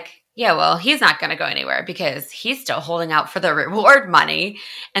 she's like, yeah, well, he's not going to go anywhere because he's still holding out for the reward money.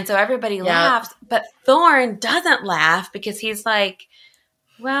 And so everybody laughs, but Thorn doesn't laugh because he's like,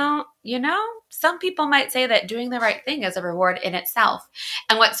 well, you know, some people might say that doing the right thing is a reward in itself.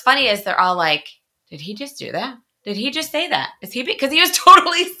 And what's funny is they're all like, did he just do that? Did he just say that? Because he was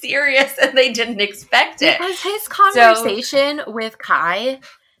totally serious and they didn't expect it. Because his conversation with Kai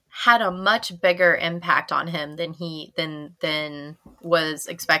had a much bigger impact on him than was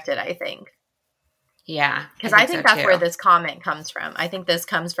expected, I think. Yeah. Because I think that's where this comment comes from. I think this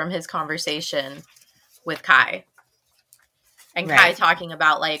comes from his conversation with Kai. And Kai talking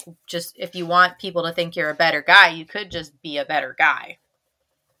about, like, just if you want people to think you're a better guy, you could just be a better guy.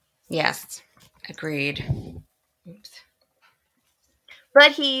 Yes. Agreed. Oops.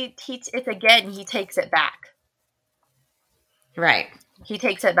 But he takes it back. Right. He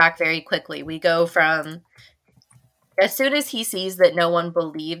takes it back very quickly. We go from, as soon as he sees that no one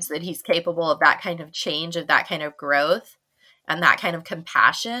believes that he's capable of that kind of change, of that kind of growth, and that kind of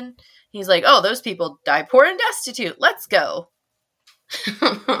compassion, he's like, oh, those people die poor and destitute. Let's go.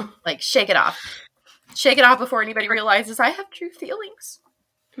 Like, shake it off. Shake it off before anybody realizes I have true feelings.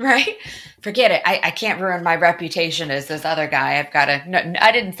 Right? Forget it. I can't ruin my reputation as this other guy. I've got to... No,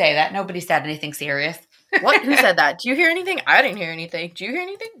 I didn't say that. Nobody said anything serious. What? Who said that? Do you hear anything? I didn't hear anything. Do you hear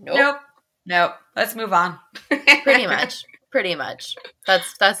anything? Nope. Let's move on. Pretty much.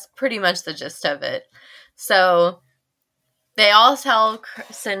 That's pretty much the gist of it. So they all tell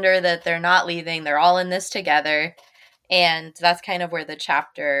Cinder that they're not leaving. They're all in this together. And that's kind of where the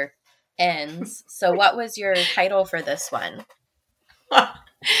chapter ends. So what was your title for this one?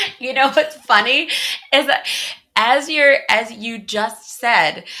 You know what's funny is that as you just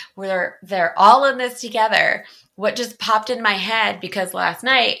said, where they're all in this together, what just popped in my head, because last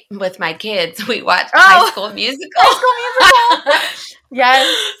night with my kids we watched High School Musical.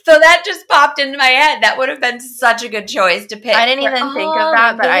 Yes. So that just popped into my head. That would have been such a good choice to pick. I didn't even think of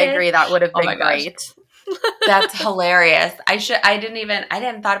that, but I agree that would have been great. That's hilarious. I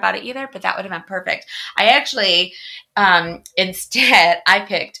hadn't thought about it either, but that would have been perfect. I actually, instead I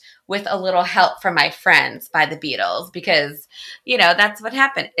picked With a Little Help from My Friends by the Beatles, because, that's what's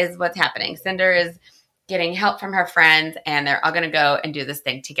happening. Cinder is getting help from her friends and they're all going to go and do this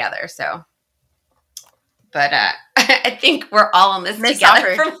thing together. So, but, I think we're all in this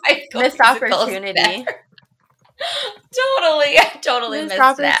together for missed opportunity. I totally missed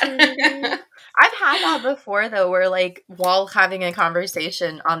that. I've had that before, though, where, like, while having a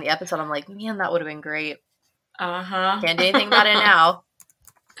conversation on the episode, I'm like, man, that would have been great. Can't do anything about it now.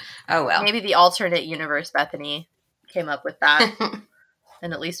 Oh, well. Maybe the alternate universe Bethany came up with that.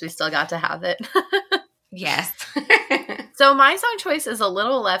 And at least we still got to have it. Yes. So my song choice is a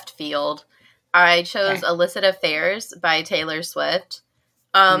little left field. I chose Illicit Affairs by Taylor Swift.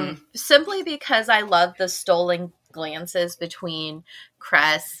 Simply because I love the stolen glances between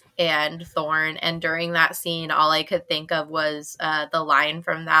Cress and Thorn, and during that scene all I could think of was the line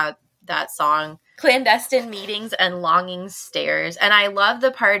from that song, clandestine meetings and longing stares. And I love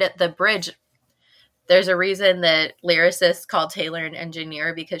the part at the bridge. There's a reason that lyricists call Taylor an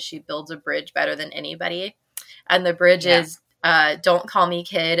engineer, because she builds a bridge better than anybody. And the bridge is don't call me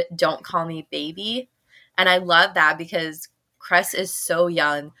kid, don't call me baby. And I love that because Cress is so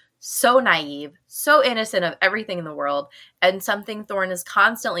young, so naive, so innocent of everything in the world. And something Thorn is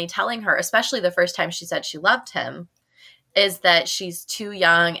constantly telling her, especially the first time she said she loved him, is that she's too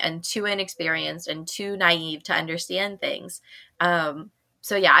young and too inexperienced and too naive to understand things.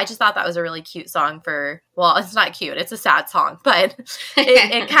 So yeah, I just thought that was a really cute song well, it's not cute, it's a sad song, but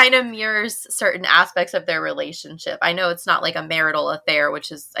it kind of mirrors certain aspects of their relationship. I know it's not like a marital affair,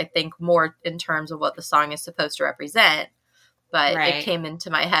 which is, I think, more in terms of what the song is supposed to represent. But it came into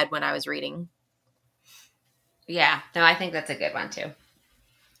my head when I was reading. Yeah. No, I think that's a good one, too.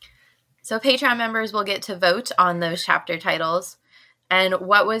 So Patreon members will get to vote on those chapter titles. And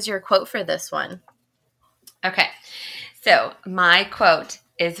what was your quote for this one? Okay. So my quote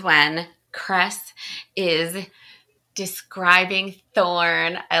is when Cress is describing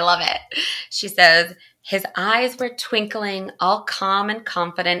Thorn. I love it. She says, his eyes were twinkling, all calm and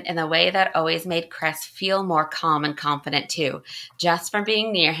confident in the way that always made Cress feel more calm and confident too, just from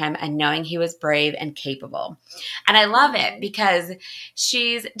being near him and knowing he was brave and capable. And I love it because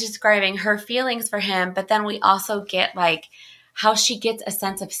she's describing her feelings for him, but then we also get like how she gets a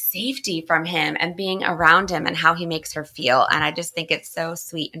sense of safety from him and being around him and how he makes her feel. And I just think it's so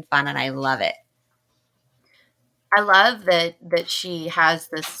sweet and fun, and I love it. I love that she has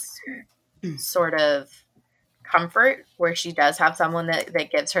this sort of comfort where she does have someone that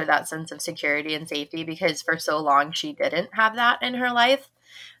gives her that sense of security and safety, because for so long she didn't have that in her life.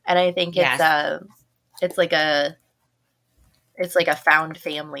 And I think it's like a found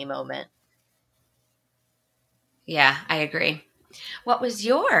family moment. Yeah, I agree. What was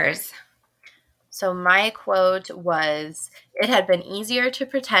yours? So my quote was, it had been easier to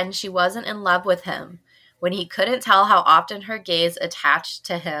pretend she wasn't in love with him when he couldn't tell how often her gaze attached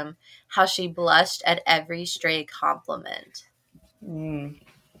to him, how she blushed at every stray compliment.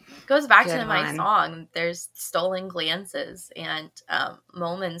 Go Goes back Good to my one. song. There's stolen glances and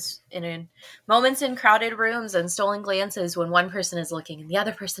moments in crowded rooms and stolen glances when one person is looking and the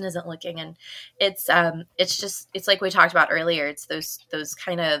other person isn't looking, and it's like we talked about earlier. It's those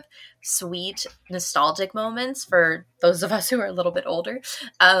kind of sweet nostalgic moments for those of us who are a little bit older,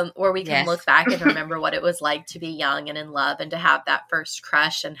 where we can Yes. look back and remember what it was like to be young and in love and to have that first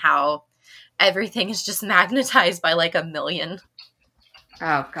crush and how everything is just magnetized by like a million.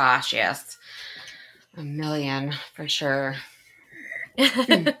 Oh, gosh, yes. A million, for sure.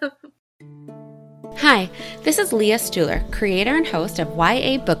 Hi, this is Leah Stuhler, creator and host of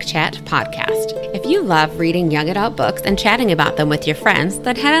YA Book Chat podcast. If you love reading young adult books and chatting about them with your friends,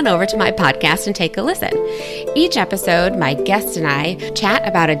 then head on over to my podcast and take a listen. Each episode, my guest and I chat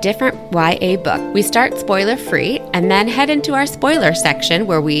about a different YA book. We start spoiler-free and then head into our spoiler section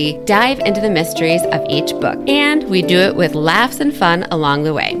where we dive into the mysteries of each book. And we do it with laughs and fun along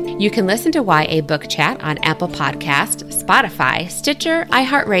the way. You can listen to YA Book Chat on Apple Podcast, Spotify, Stitcher,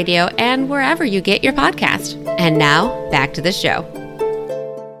 iHeartRadio, and wherever you get your podcast. And now, back to the show.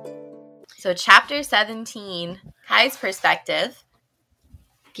 So chapter 17, Kai's perspective.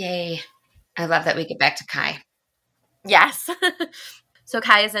 Yay. I love that we get back to Kai. Yes. So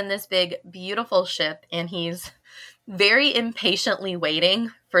Kai is in this big, beautiful ship, and he's very impatiently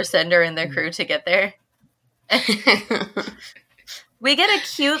waiting for Cinder and their crew to get there. We get a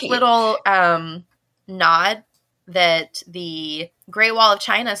cute little nod that the Great Wall of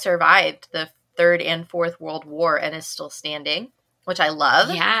China survived the Third and Fourth World War and is still standing, which I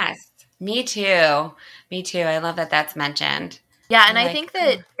love. Yes. Me too. Me too. I love that that's mentioned. Yeah, and I think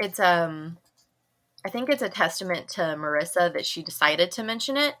that it's a testament to Marissa that she decided to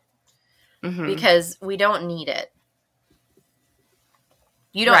mention it, because we don't need it.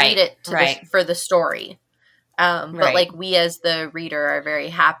 You don't need it for the story. But like we as the reader are very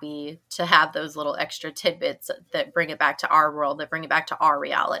happy to have those little extra tidbits that bring it back to our world, that bring it back to our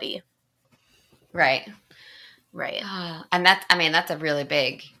reality. Right. Right. And that's a really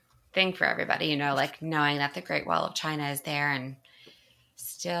big thing for everybody, you know, like knowing that the Great Wall of China is there and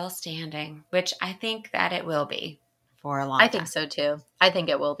still standing, which I think that it will be for a long time. I think so too. I think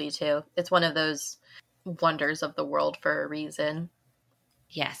it will be too. It's one of those wonders of the world for a reason.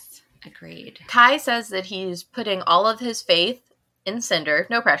 Yes. Agreed. Kai says that he's putting all of his faith in Cinder.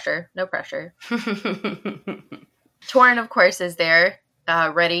 No pressure. No pressure. Torrin, of course, is there,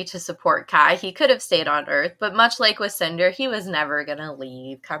 ready to support Kai. He could have stayed on Earth, but much like with Cinder, he was never going to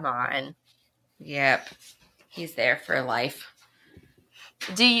leave. Come on. Yep. He's there for life.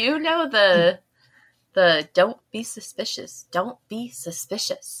 Do you know the don't be suspicious. Don't be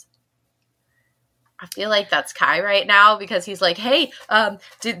suspicious. I feel like that's Kai right now because he's like, hey,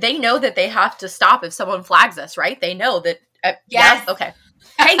 did they know that they have to stop if someone flags us, right? They know that. Yes. Okay.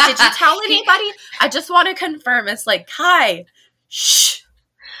 Hey, did you tell anybody? I just want to confirm. It's like, Kai, shh.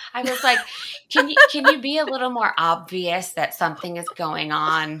 I was like, can you be a little more obvious that something is going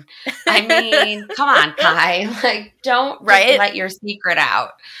on? I mean, come on, Kai. Like, don't just let your secret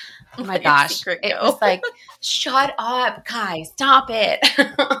out. Oh my gosh. It was like, shut up, Kai. Stop it.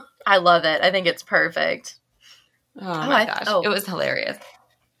 I love it. I think it's perfect. Oh my gosh. It was hilarious.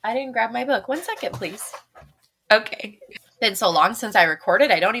 I didn't grab my book. 1 second, please. Okay. Been so long since I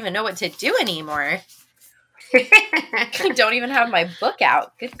recorded, I don't even know what to do anymore. I don't even have my book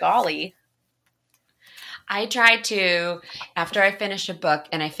out. Good golly. I tried to, after I finish a book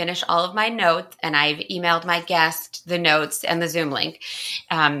and I finish all of my notes and I've emailed my guest the notes and the Zoom link,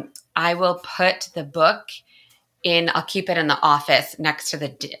 I will put the book I'll keep it in the office next to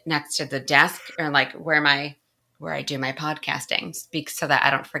the desk or like where I do my podcasting so that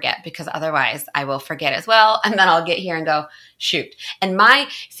I don't forget, because otherwise I will forget as well. And then I'll get here and go, shoot. And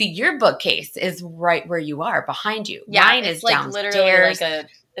your bookcase is right where you are, behind you. Yeah, mine is like downstairs. Literally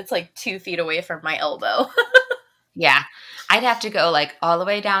it's like 2 feet away from my elbow. Yeah. I'd have to go like all the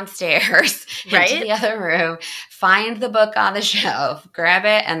way downstairs into the other room, find the book on the shelf, grab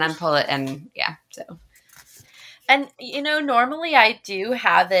it, and then pull it. And yeah, so. And, you know, normally I do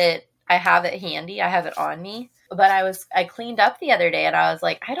have it. I have it handy. I have it on me. But I cleaned up the other day and I was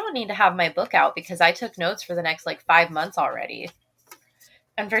like, I don't need to have my book out because I took notes for the next like 5 months already.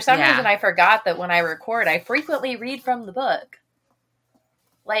 And for some reason I forgot that when I record, I frequently read from the book.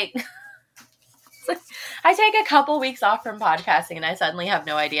 Like, I take a couple weeks off from podcasting and I suddenly have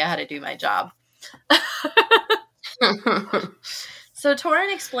no idea how to do my job. So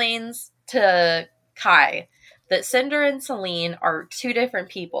Torrin explains to Kai that Cinder and Celine are 2 different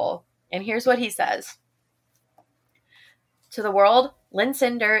people. And here's what he says. To the world, Lynn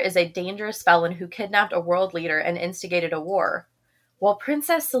Cinder is a dangerous felon who kidnapped a world leader and instigated a war. Well,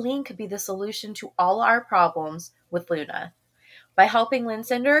 Princess Celine could be the solution to all our problems with Luna. By helping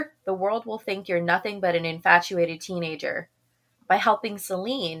Lyncinder, the world will think you're nothing but an infatuated teenager. By helping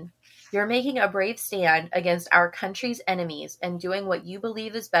Celine, you're making a brave stand against our country's enemies and doing what you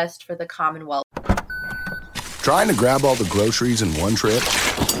believe is best for the Commonwealth. Trying to grab all the groceries in one trip?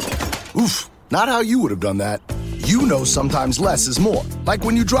 Oof, not how you would have done that. You know sometimes less is more. Like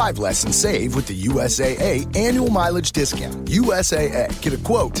when you drive less and save with the USAA annual mileage discount. USAA. Get a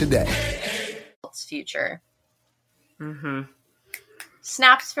quote today. Future. Mm-hmm.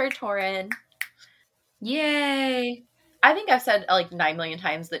 Snaps for Torin. Yay. I think I've said like 9 million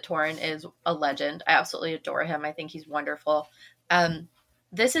times that Torin is a legend. I absolutely adore him. I think he's wonderful.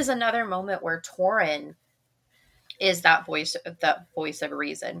 This is another moment where Torin is that voice of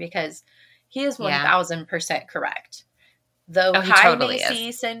reason, because he is 1000% correct. Though Kai totally may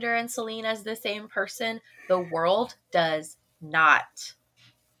see Cinder and Celine as the same person, the world does not.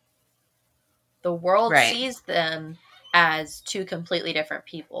 The world sees them as two completely different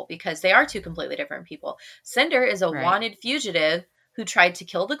people, because they are two completely different people. Cinder is a wanted fugitive who tried to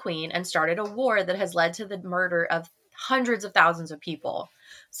kill the queen and started a war that has led to the murder of hundreds of thousands of people.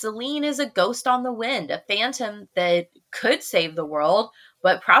 Celine is a ghost on the wind, a phantom that could save the world,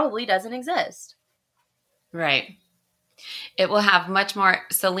 but probably doesn't exist. Right. It will have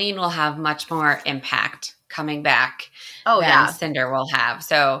Celine will have much more impact coming back than Cinder will have.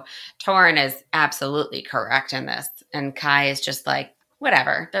 So Torin is absolutely correct in this. And Kai is just like,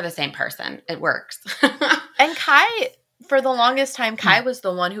 whatever, they're the same person. It works. And Kai, for the longest time, Kai was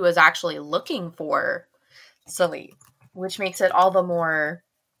the one who was actually looking for Celine, which makes it all the more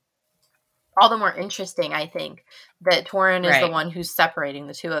interesting, I think, that Torin is the one who's separating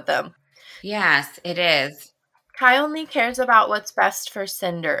the two of them. Yes, it is. Kai only cares about what's best for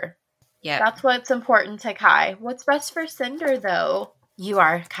Cinder. Yeah. That's what's important to Kai. What's best for Cinder, though? You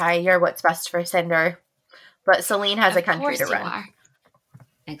are, Kai. You're what's best for Cinder. But Celine has a country to run. Are.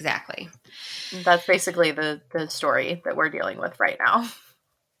 Exactly. That's basically the story that we're dealing with right now.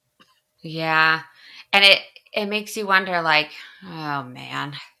 Yeah. And it makes you wonder, like, oh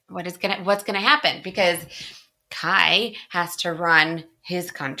man, what's gonna happen? Because Kai has to run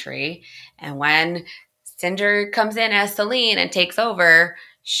his country, and when Cinder comes in as Celine and takes over,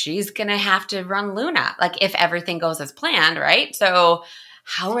 she's gonna have to run Luna, like if everything goes as planned, right? So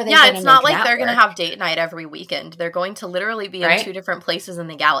how are they gonna it's not make like that they're work? gonna have date night every weekend. They're going to literally be in two different places in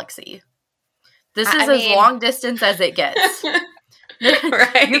the galaxy. This is as long distance as it gets.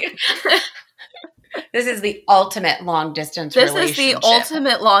 Right. This is the ultimate long distance relationship. This is the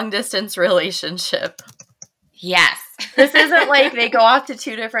ultimate long distance relationship. Yes. This isn't like they go off to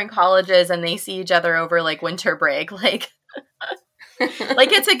two different colleges and they see each other over like winter break. Like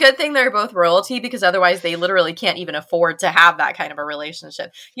it's a good thing they're both royalty, because otherwise they literally can't even afford to have that kind of a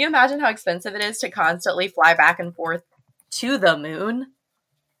relationship. Can you imagine how expensive it is to constantly fly back and forth to the moon?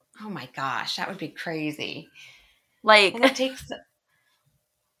 Oh my gosh, that would be crazy. Like, and it takes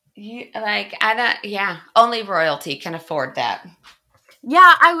only royalty can afford that.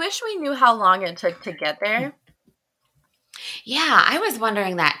 Yeah, I wish we knew how long it took to get there. Yeah, I was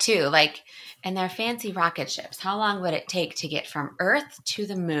wondering that too. Like, in their fancy rocket ships, how long would it take to get from Earth to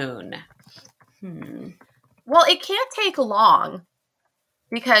the moon? Well, it can't take long,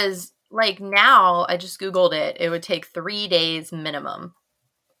 because like now, I just Googled it. It would take 3 days minimum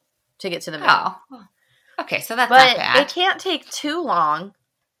to get to the moon. Oh, okay, so that's not bad. But it can't take too long,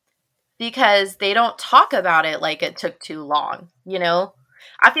 because they don't talk about it like it took too long, you know?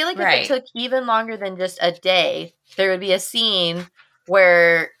 I feel like if it took even longer than just a day, there would be a scene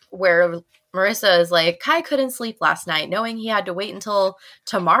where Marissa is like, Kai couldn't sleep last night, knowing he had to wait until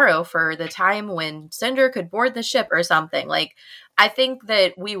tomorrow for the time when Cinder could board the ship or something. Like, I think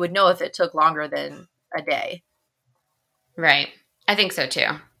that we would know if it took longer than a day. Right. I think so too.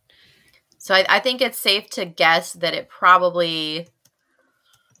 So I think it's safe to guess that it probably,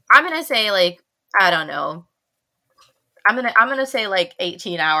 I'm going to say like, I don't know. I'm gonna say like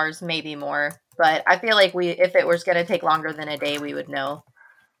 18 hours, maybe more. But I feel like if it was gonna take longer than a day, we would know.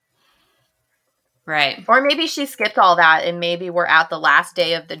 Right. Or maybe she skipped all that, and maybe we're at the last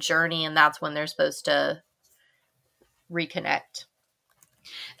day of the journey, and that's when they're supposed to reconnect.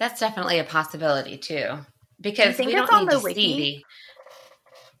 That's definitely a possibility too, because we don't need to see.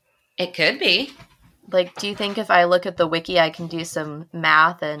 It could be. Like, do you think if I look at the wiki, I can do some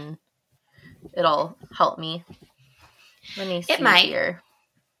math and it'll help me? Let me see here.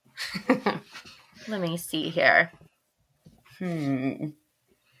 Let me see here.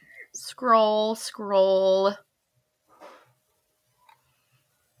 Scroll.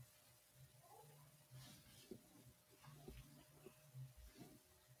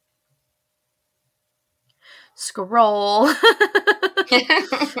 Scroll.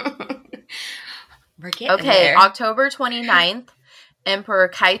 We're getting Okay, there. October 29th, Emperor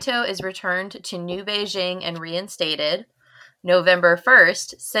Kaito is returned to New Beijing and reinstated. November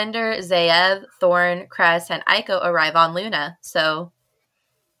 1st, Cinder, Zaev, Thorn, Cress, and Aiko arrive on Luna. So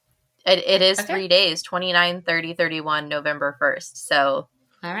it is 3 days, 29, 30, 31, November 1st. So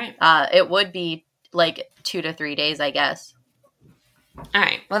All right. it would be like 2 to 3 days, I guess. All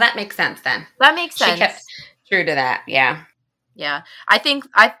right. Well, that makes sense then. That makes sense. She kept true to that. Yeah. Yeah. I think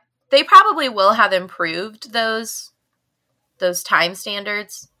they probably will have improved those time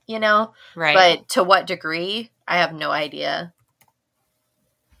standards, you know? Right. But to what degree, I have no idea.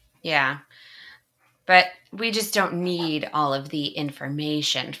 Yeah. But we just don't need all of the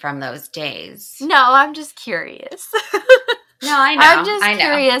information from those days. No, I'm just curious. No, I know. I'm just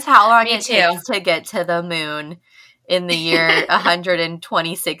curious how long it takes to get to the moon in the year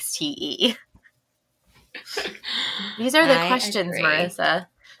 126 TE. These are the questions, agree. Marissa.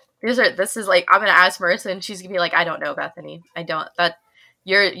 This is like, I'm going to ask Marissa and she's going to be like, I don't know, Bethany.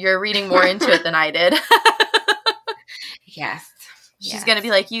 You're reading more into it than I did. Yes. She's going to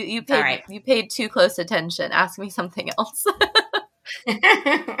be like, you paid too close attention. Ask me something else.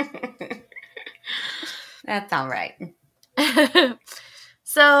 That's all right.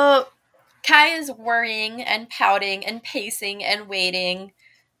 So Kai is worrying and pouting and pacing and waiting,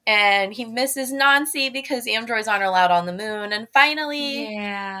 and he misses Nancy because androids aren't allowed on the moon. And finally,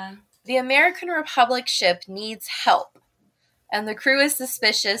 the American Republic ship needs help, and the crew is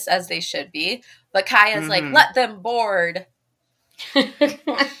suspicious, as they should be. But Kai is like, let them board.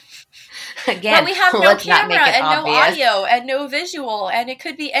 Again, but we have no camera and obvious. no audio and no visual, and it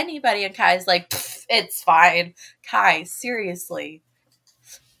could be anybody. And Kai's like, it's fine. Kai, seriously.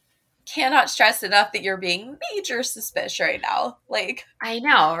 Cannot stress enough that you're being major suspicious right now. Like, I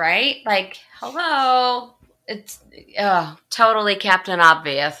know, right? Like, hello. It's totally Captain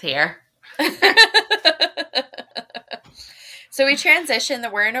Obvious here. So we transition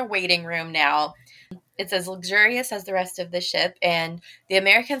that we're in a waiting room now. It's as luxurious as the rest of the ship, and the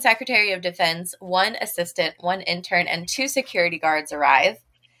American Secretary of Defense, 1 assistant, 1 intern, and 2 security guards arrive.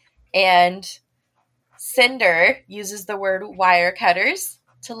 And Cinder uses the word wire cutters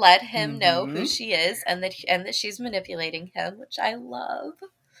to let him know who she is and that she's manipulating him, which I love.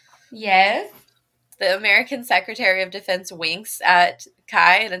 Yes. The American Secretary of Defense winks at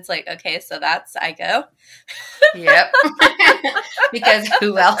Kai, and it's like, okay, so that's Aiko. Yep. Because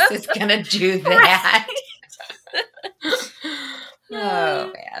who else is going to do that?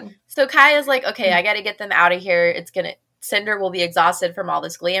 Oh, man. So Kai is like, okay, I got to get them out of here. Cinder will be exhausted from all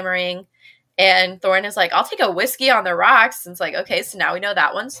this glamoring. And Thorn is like, I'll take a whiskey on the rocks. And it's like, okay, so now we know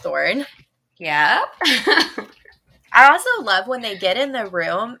that one's Thorn. Yep. I also love when they get in the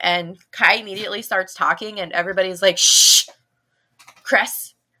room and Kai immediately starts talking and everybody's like, shh,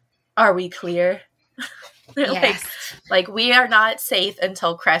 Cress, are we clear? Yes. like we are not safe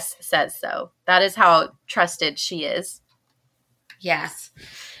until Cress says so. That is how trusted she is. Yes.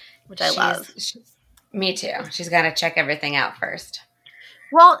 Which I love. Me too. She's got to check everything out first.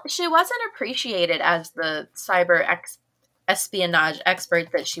 Well, she wasn't appreciated as the cyber espionage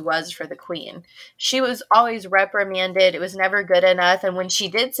expert that she was for the Queen. She was always reprimanded. It was never good enough. And when she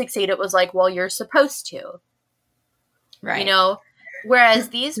did succeed, it was like, well, you're supposed to. Right. You know? Whereas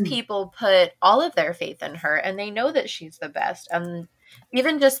these people put all of their faith in her and they know that she's the best. And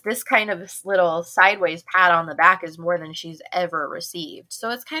even just this kind of little sideways pat on the back is more than she's ever received. So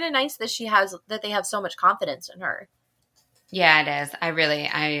it's kind of nice that they have so much confidence in her. Yeah, it is. I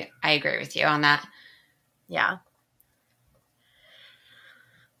agree with you on that. Yeah.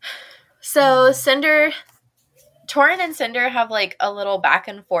 So Torin and Cinder have like a little back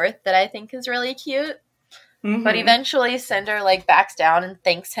and forth that I think is really cute. Mm-hmm. But eventually Cinder like backs down and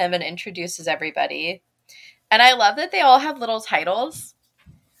thanks him and introduces everybody. And I love that they all have little titles.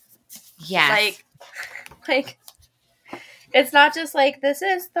 Yes. Like it's not just like, this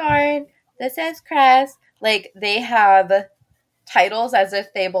is Thorn, this is Cress. Like they have titles as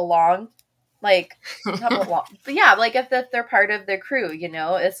if they belong. Like, not belong. But yeah, like if they're part of the crew, you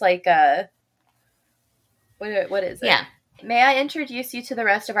know? It's like what is it? Yeah. May I introduce you to the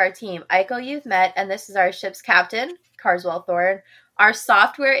rest of our team? Aiko you've met, and this is our ship's captain, Carswell Thorn, our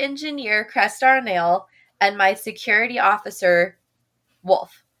software engineer, Cress Darnell, and my security officer,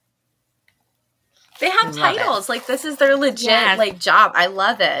 Wolf. They have titles. Like, this is their legit, job. I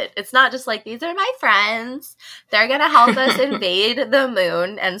love it. It's not just like, these are my friends. They're going to help us invade the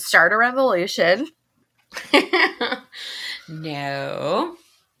moon and start a revolution. No,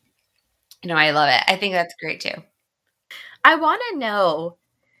 I love it. I think that's great, too. I want to know,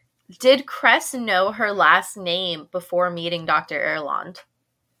 Did Cress know her last name before meeting Dr. Erland?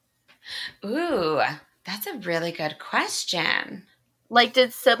 Ooh, that's a really good question. Like,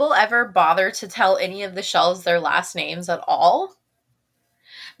 did Sybil ever bother to tell any of the shells their last names at all?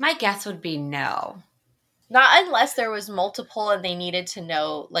 My guess would be no. Not unless there was multiple and they needed to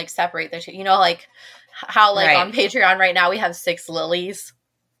know, like, separate the two. You know, like, how, like, Right. on Patreon right now we have 6 Lilies.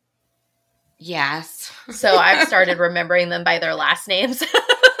 Yes. So I've started remembering them by their last names.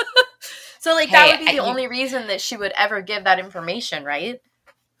 So, like, that would be the only reason that she would ever give that information, right?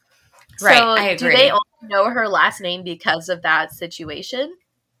 Right, So I agree. do they only know her last name because of that situation?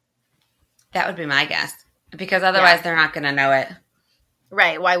 That would be my guess. Because otherwise they're not going to know it.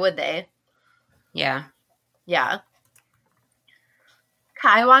 Right. Why would they? Yeah. Yeah.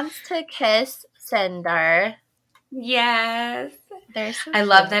 Kai wants to kiss Cinder. Yes. They're so I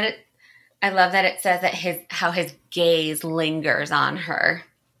love that it says that how his gaze lingers on her.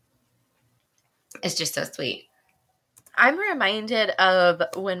 It's just so sweet. I'm reminded of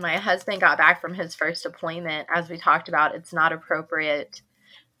when my husband got back from his first deployment. As we talked about, it's not appropriate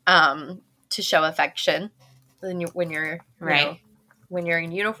to show affection when you're right. know, when you're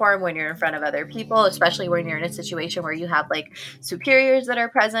in uniform, when you're in front of other people, especially when you're in a situation where you have like superiors that are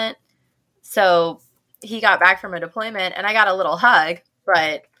present. So he got back from a deployment and I got a little hug,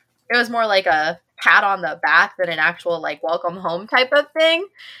 but it was more like a pat on the back than an actual like welcome home type of thing.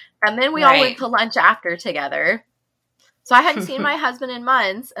 And then we all went to lunch after together. So I hadn't seen my husband in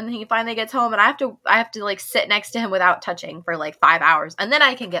months, and he finally gets home, and I have to like sit next to him without touching for like 5 hours, and then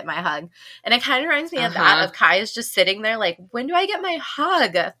I can get my hug. And it kind of reminds me of that, of Kai is just sitting there like, when do I get my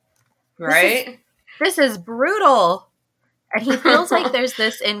hug? Right? This is brutal. And he feels like there's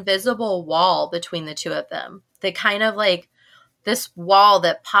this invisible wall between the two of them. That kind of like this wall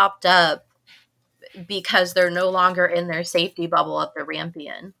that popped up because they're no longer in their safety bubble of the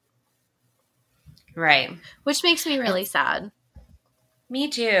Rampion. Right. Which makes me really sad. Me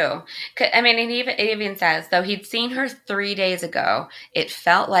too. I mean, it even says, though he'd seen her 3 days ago, it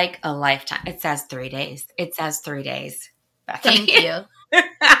felt like a lifetime. It says 3 days. It says 3 days. Thank you.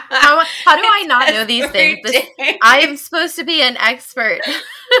 How do I not know these things? I am supposed to be an expert.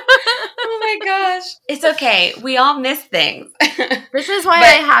 Oh my gosh. It's okay. We all miss things. This is why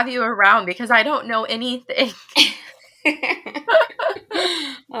I have you around, because I don't know anything.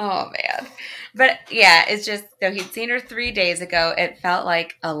 Oh man. But yeah, it's just, though he'd seen her 3 days ago, it felt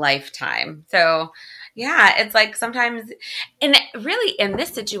like a lifetime. So yeah, it's like sometimes, and really in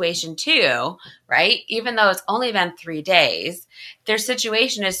this situation too, right? Even though it's only been 3 days, their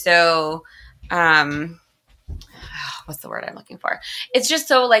situation is so, what's the word I'm looking for? It's just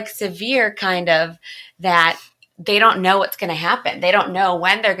so like severe kind of that they don't know what's going to happen. They don't know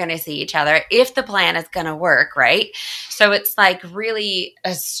when they're going to see each other, if the plan is going to work, right? So it's like really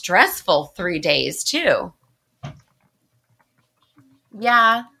a stressful 3 days too.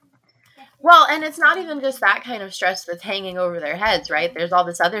 Yeah. Well, and it's not even just that kind of stress that's hanging over their heads, right? There's all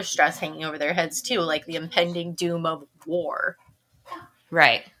this other stress hanging over their heads too, like the impending doom of war.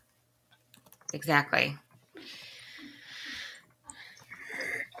 Right. Exactly.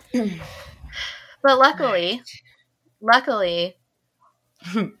 But luckily,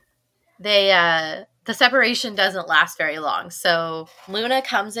 they the separation doesn't last very long. So Luna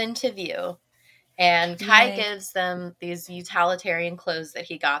comes into view, and Kai gives them these utilitarian clothes that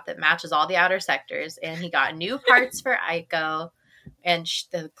he got that matches all the outer sectors, and he got new parts for Aiko, and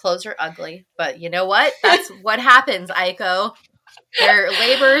the clothes are ugly. But you know what? That's what happens, Aiko. They're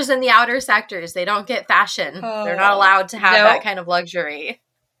laborers in the outer sectors. They don't get fashion. They're not allowed to have that kind of luxury.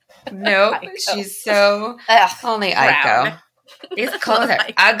 Nope, she's so only Aiko. These clothes are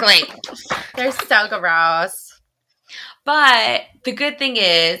ugly. They're so gross. But the good thing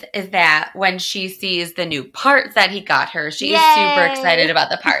is that when she sees the new parts that he got her, she is super excited about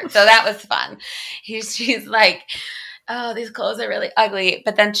the parts. So that was fun. She's like, oh, these clothes are really ugly.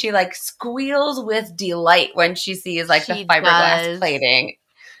 But then she like squeals with delight when she sees like the fiberglass plating.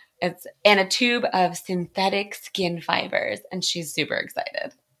 It's in a tube of synthetic skin fibers, and she's super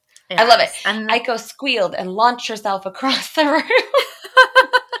excited. Yes. I love it. And Aiko squealed and launched herself across the room.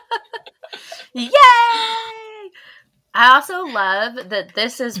 Yay! I also love that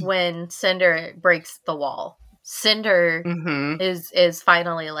this is when Cinder breaks the wall. Cinder is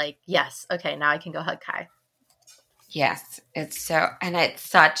finally like, yes, okay, now I can go hug Kai. Yes, it's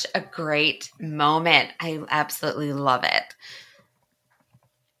such a great moment. I absolutely love it.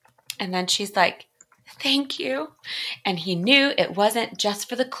 And then she's like, thank you. And he knew it wasn't just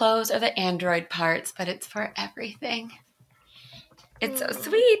for the clothes or the android parts, but it's for everything. It's so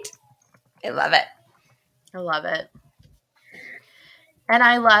sweet. I love it. I love it. And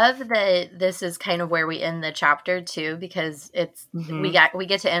I love that this is kind of where we end the chapter too, because it's we get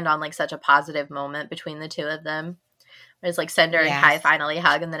to end on like such a positive moment between the two of them. It's like Cinder and Kai finally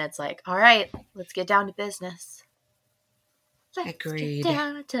hug, and then it's like, all right, let's get down to business. Agreed. Get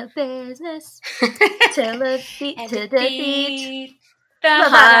down to business. Till the beat to defeat the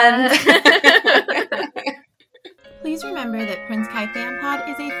Huns. Please remember that Prince Kai Fan Pod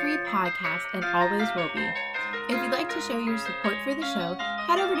is a free podcast and always will be. If you'd like to show your support for the show,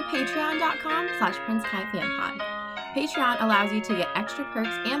 head over to patreon.com/PrinceKaiFanPod. Patreon allows you to get extra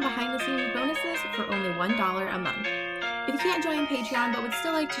perks and behind-the-scenes bonuses for only $1 a month. If you can't join Patreon but would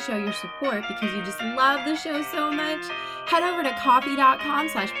still like to show your support because you just love the show so much, head over to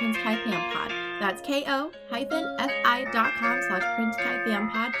coffee.com/PrinceKaiFanPod. That's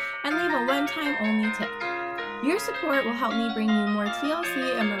ko-fi.com/PrinceKaiFanPod and leave a one-time only tip. Your support will help me bring you more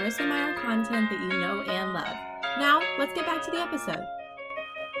TLC and Marissa Meyer content that you know and love. Now, let's get back to the episode.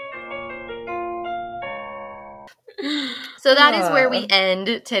 So that is where we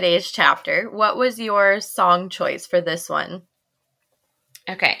end today's chapter. What was your song choice for this one?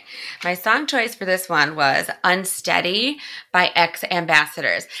 Okay. My song choice for this one was Unsteady by X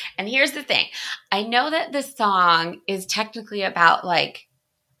Ambassadors. And here's the thing. I know that this song is technically about like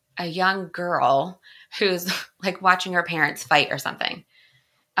a young girl who's like watching her parents fight or something.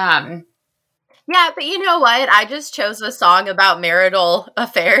 Yeah, but you know what? I just chose a song about marital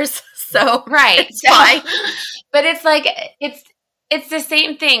affairs, so right. It's fine. But it's like it's the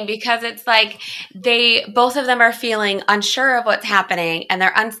same thing because it's like both of them are feeling unsure of what's happening and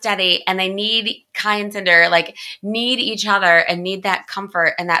they're unsteady and they need Kai and Cinder like need each other and need that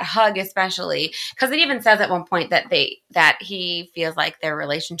comfort and that hug especially because it even says at one point that he feels like their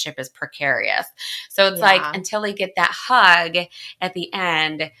relationship is precarious. So it's like until they get that hug at the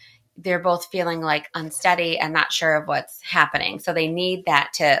end, they're both feeling like unsteady and not sure of what's happening. So they need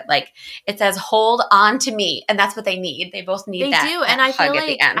that to like, it says, hold on to me. And that's what they need. They both need that. They do. And I feel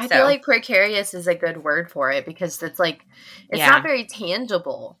like, I feel like precarious is a good word for it because it's like, it's not very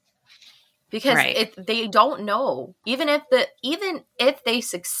tangible because they don't know. Even if they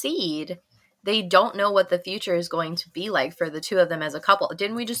succeed, they don't know what the future is going to be like for the two of them as a couple.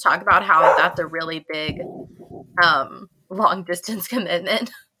 Didn't we just talk about how that's a really big, long distance commitment?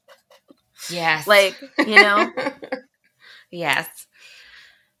 Yes. Like, you know? Yes.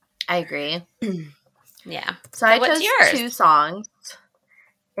 I agree. Yeah. So I chose two songs.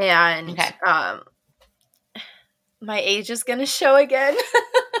 And my age is going to show again.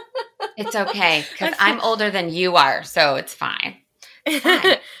 It's okay. Because I'm older than you are. So it's fine.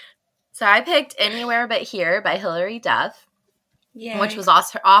 So I picked Anywhere But Here by Hilary Duff. Yay. Which was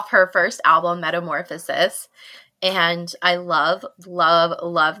off her first album, Metamorphosis. And I love, love,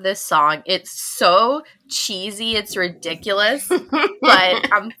 love this song. It's so cheesy. It's ridiculous,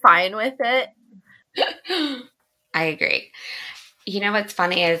 but I'm fine with it. I agree. You know what's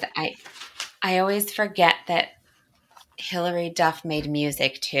funny is I always forget that Hilary Duff made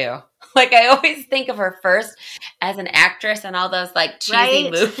music too. Like I always think of her first as an actress in all those like cheesy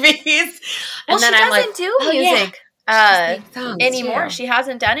movies. Well, and then she doesn't do music anymore. Too. She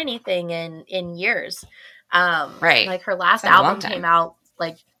hasn't done anything in years. Like her last album came out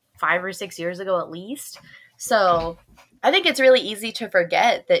like 5 or 6 years ago at least. So I think it's really easy to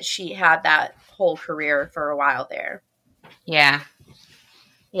forget that she had that whole career for a while there. Yeah.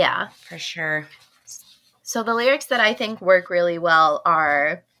 Yeah. For sure. So the lyrics that I think work really well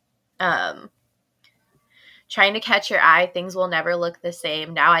are trying to catch your eye, things will never look the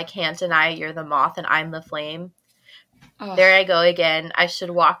same. Now I can't deny you're the moth and I'm the flame. Oh. There I go again. I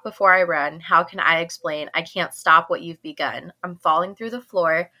should walk before I run. How can I explain? I can't stop what you've begun. I'm falling through the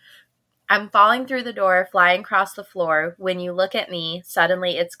floor. I'm falling through the door, flying across the floor. When you look at me,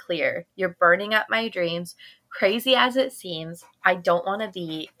 suddenly it's clear. You're burning up my dreams. Crazy as it seems, I don't want to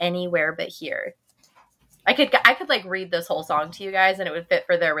be anywhere but here. I could like read this whole song to you guys and it would fit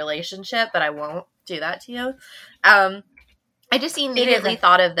for their relationship, but I won't do that to you. I just immediately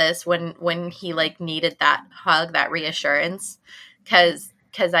thought of this when he like needed that hug, that reassurance, because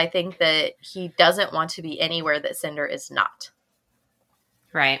I think that he doesn't want to be anywhere that Cinder is not.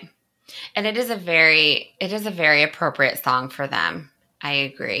 Right, and it is a very appropriate song for them. I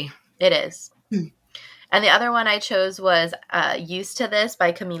agree. It is. And the other one I chose was "Used to This"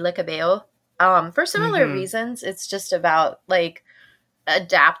 by Camila Cabello. For similar reasons, it's just about like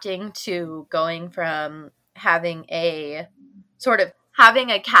adapting to going from having a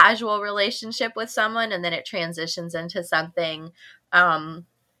casual relationship with someone and then it transitions into something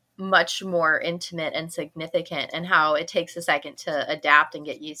much more intimate and significant, and how it takes a second to adapt and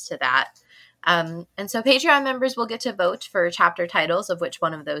get used to that. And so Patreon members will get to vote for chapter titles of which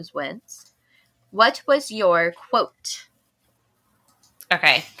one of those wins. What was your quote?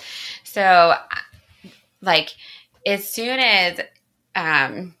 Okay. So, like, as soon as,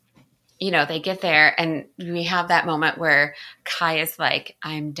 they get there and we have that moment where Kai is like,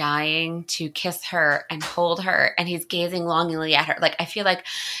 I'm dying to kiss her and hold her. And he's gazing longingly at her. Like, I feel like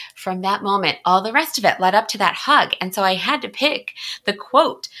from that moment, all the rest of it led up to that hug. And so I had to pick the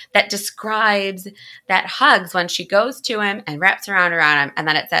quote that describes that hugs when she goes to him and wraps around him. And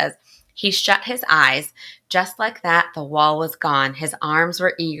then it says, he shut his eyes. Just like that, the wall was gone. His arms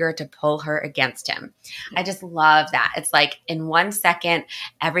were eager to pull her against him. I just love that. It's like in 1 second,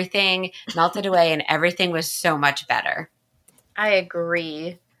 everything melted away and everything was so much better. I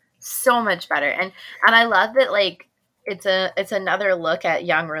agree. So much better. And I love that, like, it's another look at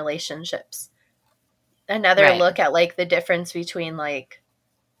young relationships. Another look at, like, the difference between, like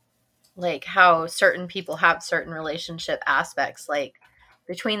how certain people have certain relationship aspects, like,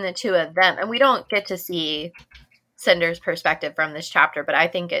 between the two of them. And we don't get to see Cinder's perspective from this chapter, but I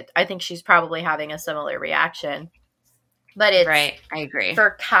think she's probably having a similar reaction. But it's right. I agree.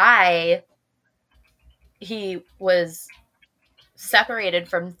 For Kai, he was separated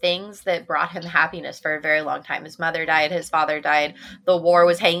from things that brought him happiness for a very long time. His mother died, his father died, the war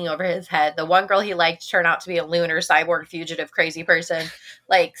was hanging over his head. The one girl he liked turned out to be a lunar, cyborg, fugitive, crazy person.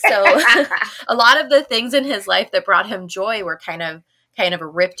 Like, so a lot of the things in his life that brought him joy were kind of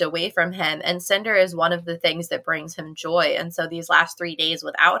ripped away from him. And Cinder is one of the things that brings him joy. And so these last 3 days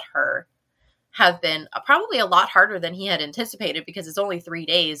without her have been probably a lot harder than he had anticipated, because it's only 3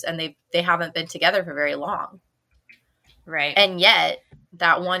 days and they haven't been together for very long. Right. And yet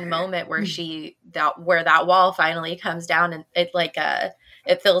that one moment where where that wall finally comes down and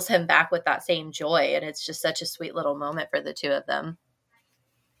it fills him back with that same joy. And it's just such a sweet little moment for the two of them.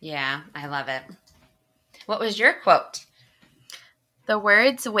 Yeah, I love it. What was your quote? The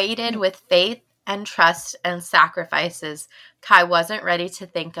words waited with faith and trust and sacrifices Kai wasn't ready to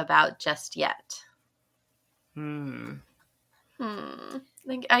think about just yet.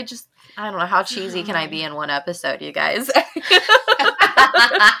 Like, I don't know, how cheesy can I be in one episode, you guys?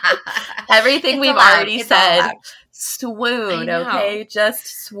 Everything we've already said. Swoon, okay?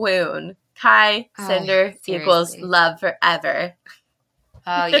 Just swoon. Kai, Cinder equals love forever.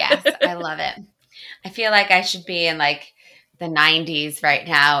 Oh, yes. I love it. I feel like I should be in, like, the 90s right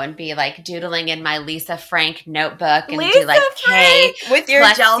now and be like doodling in my Lisa Frank notebook and do like K with your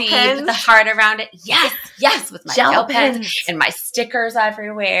gel pens with the heart around it. Yes, with my gel pens and my stickers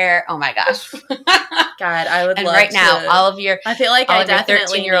everywhere. Oh my gosh. God, I would love right now, all of your I feel like I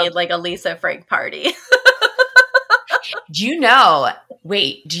definitely need like a Lisa Frank party. Do you know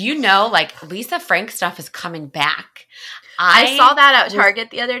like Lisa Frank stuff is coming back? I saw that at Target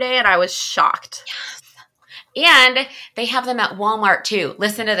the other day and I was shocked. Yes. And they have them at Walmart too.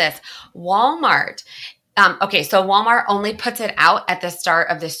 Listen to this. Walmart. Okay, so Walmart only puts it out at the start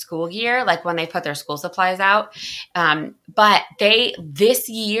of the school year, like when they put their school supplies out. But this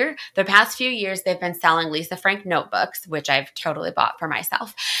year, the past few years, they've been selling Lisa Frank notebooks, which I've totally bought for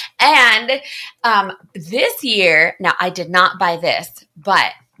myself. And this year, now I did not buy this,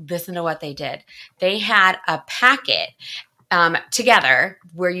 but listen to what they did. They had a packet together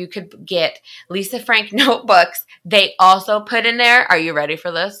where you could get Lisa Frank notebooks. They also put in there, are you ready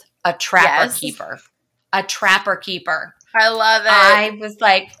for this? A trapper keeper. A trapper keeper. I love it. I was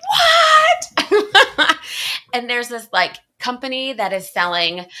like, what? And there's this like company that is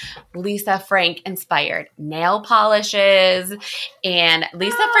selling Lisa Frank inspired nail polishes, and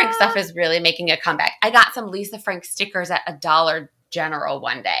Lisa Frank stuff is really making a comeback. I got some Lisa Frank stickers at a Dollar General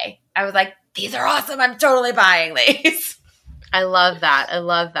one day. I was like, these are awesome. I'm totally buying these. I love that. I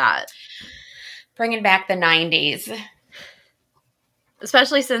love that. Bringing back the 90s.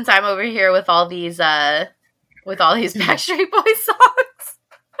 Especially since I'm over here with all these Backstreet Boys songs.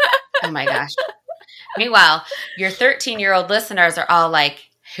 Oh my gosh. Meanwhile, your 13-year-old listeners are all like,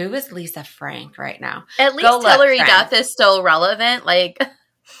 who is Lisa Frank right now? At least Hilary Duff is still relevant. Like,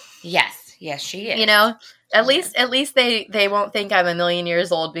 yes, she is. You know, at least they won't think I'm a million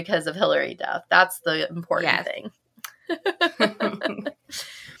years old because of Hilary Duff. That's the important thing.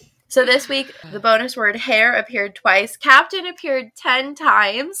 So this week, the bonus word hair appeared twice. Captain appeared 10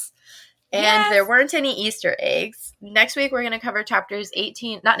 times. And there weren't any Easter eggs. Next week, we're going to cover chapters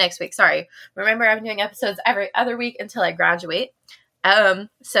 18. Not next week, sorry. Remember, I'm doing episodes every other week until I graduate.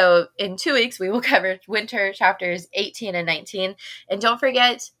 So in 2 weeks, we will cover winter chapters 18 and 19. And don't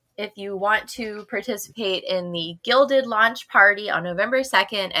forget, if you want to participate in the Gilded launch party on November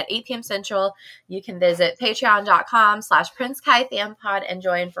 2nd at 8 p.m. Central, you can visit patreon.com/PrinceKaiFanPod and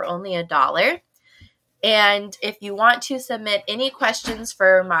join for only $1. And if you want to submit any questions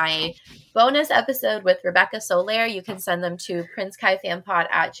for my bonus episode with Rebecca Soler, you can send them to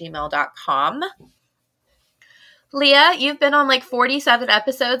princekaifanpod@gmail.com. Leah, you've been on like 47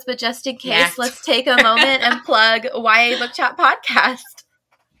 episodes, but just in case, let's take a moment and plug YA Book Chat Podcast.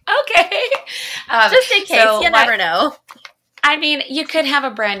 Okay. Just in case, you never know. I mean, you could have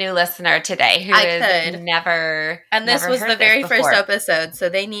a brand new listener today who has never And this was the very first episode, so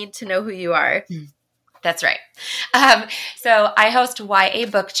they need to know who you are. That's right. So I host YA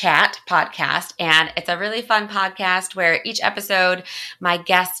Book Chat podcast, and it's a really fun podcast where each episode my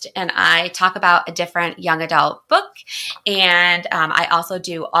guest and I talk about a different young adult book. And I also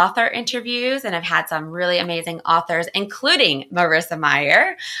do author interviews, and I've had some really amazing authors, including Marissa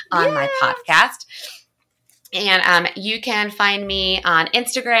Meyer on my podcast. And you can find me on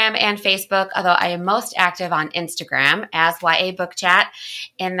Instagram and Facebook, although I am most active on Instagram as YA Book Chat.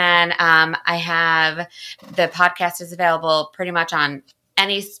 And then I have the podcast is available pretty much on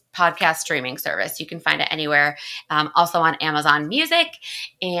any podcast streaming service. You can find it anywhere. Also on Amazon Music.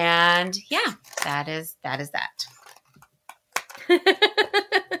 And yeah, that is that.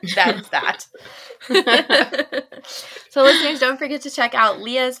 That is that. So listeners, don't forget to check out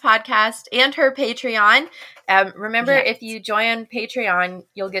Leah's podcast and her Patreon. Remember, if you join Patreon,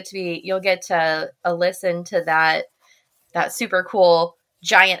 you'll get to listen to that super cool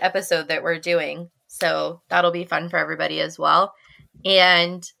giant episode that we're doing. So that'll be fun for everybody as well.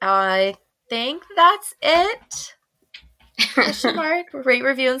 And I think that's it. Question mark. Rate,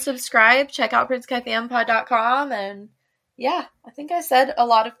 review, and subscribe. Check out princekaifanpod.com. And yeah, I think I said a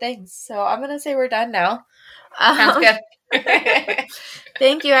lot of things. So I'm going to say we're done now. Sounds good.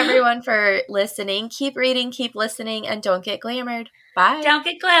 Thank you, everyone, for listening. Keep reading, keep listening, and don't get glamored. Bye. Don't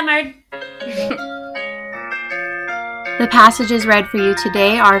get glamored. The passages read for you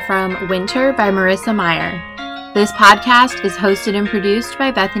today are from Winter by Marissa Meyer. This podcast is hosted and produced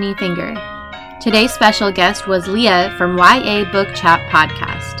by Bethany Finger. Today's special guest was Leah from YA Book Chat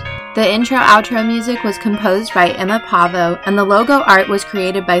Podcast. The intro-outro music was composed by Emma Pavo, and the logo art was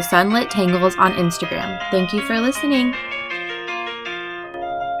created by Sunlit Tangles on Instagram. Thank you for listening.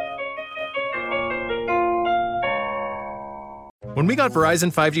 When we got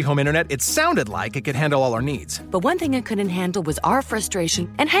Verizon 5G home internet, it sounded like it could handle all our needs. But one thing it couldn't handle was our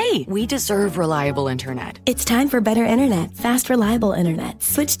frustration. And hey, we deserve reliable internet. It's time for better internet. Fast, reliable internet.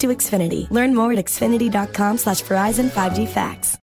 Switch to Xfinity. Learn more at xfinity.com/Verizon 5G Facts.